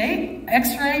even today,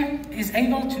 X-ray is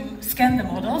able to scan the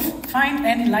models, find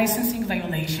any licensing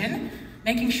violation,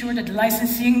 making sure that the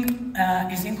licensing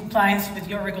is in compliance with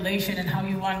your regulation and how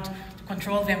you want to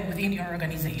control them within your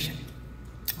organization.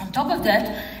 On top of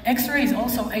that, X-ray is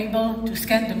also able to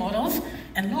scan the models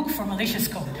and look for malicious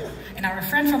code. And our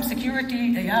friend from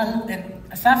security, Eyal and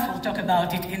Asaf, will talk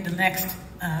about it in the next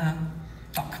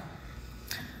talk.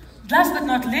 Last but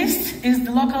not least is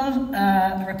the local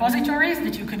repositories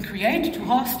that you can create to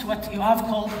host what you have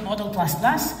called Model++,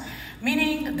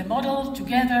 meaning the model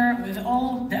together with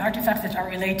all the artifacts that are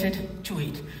related to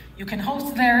it. You can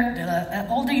host there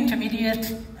all the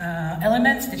intermediate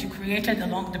elements that you created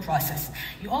along the process.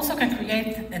 You also can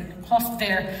create and host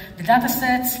there the data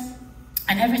sets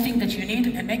and everything that you need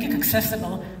and make it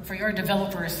accessible for your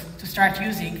developers to start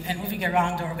using and moving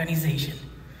around the organization.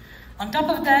 On top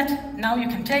of that, now you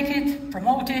can take it,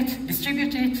 promote it,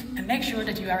 distribute it, and make sure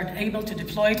that you are able to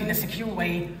deploy it in a secure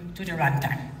way to the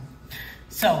runtime.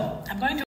 So, I'm going to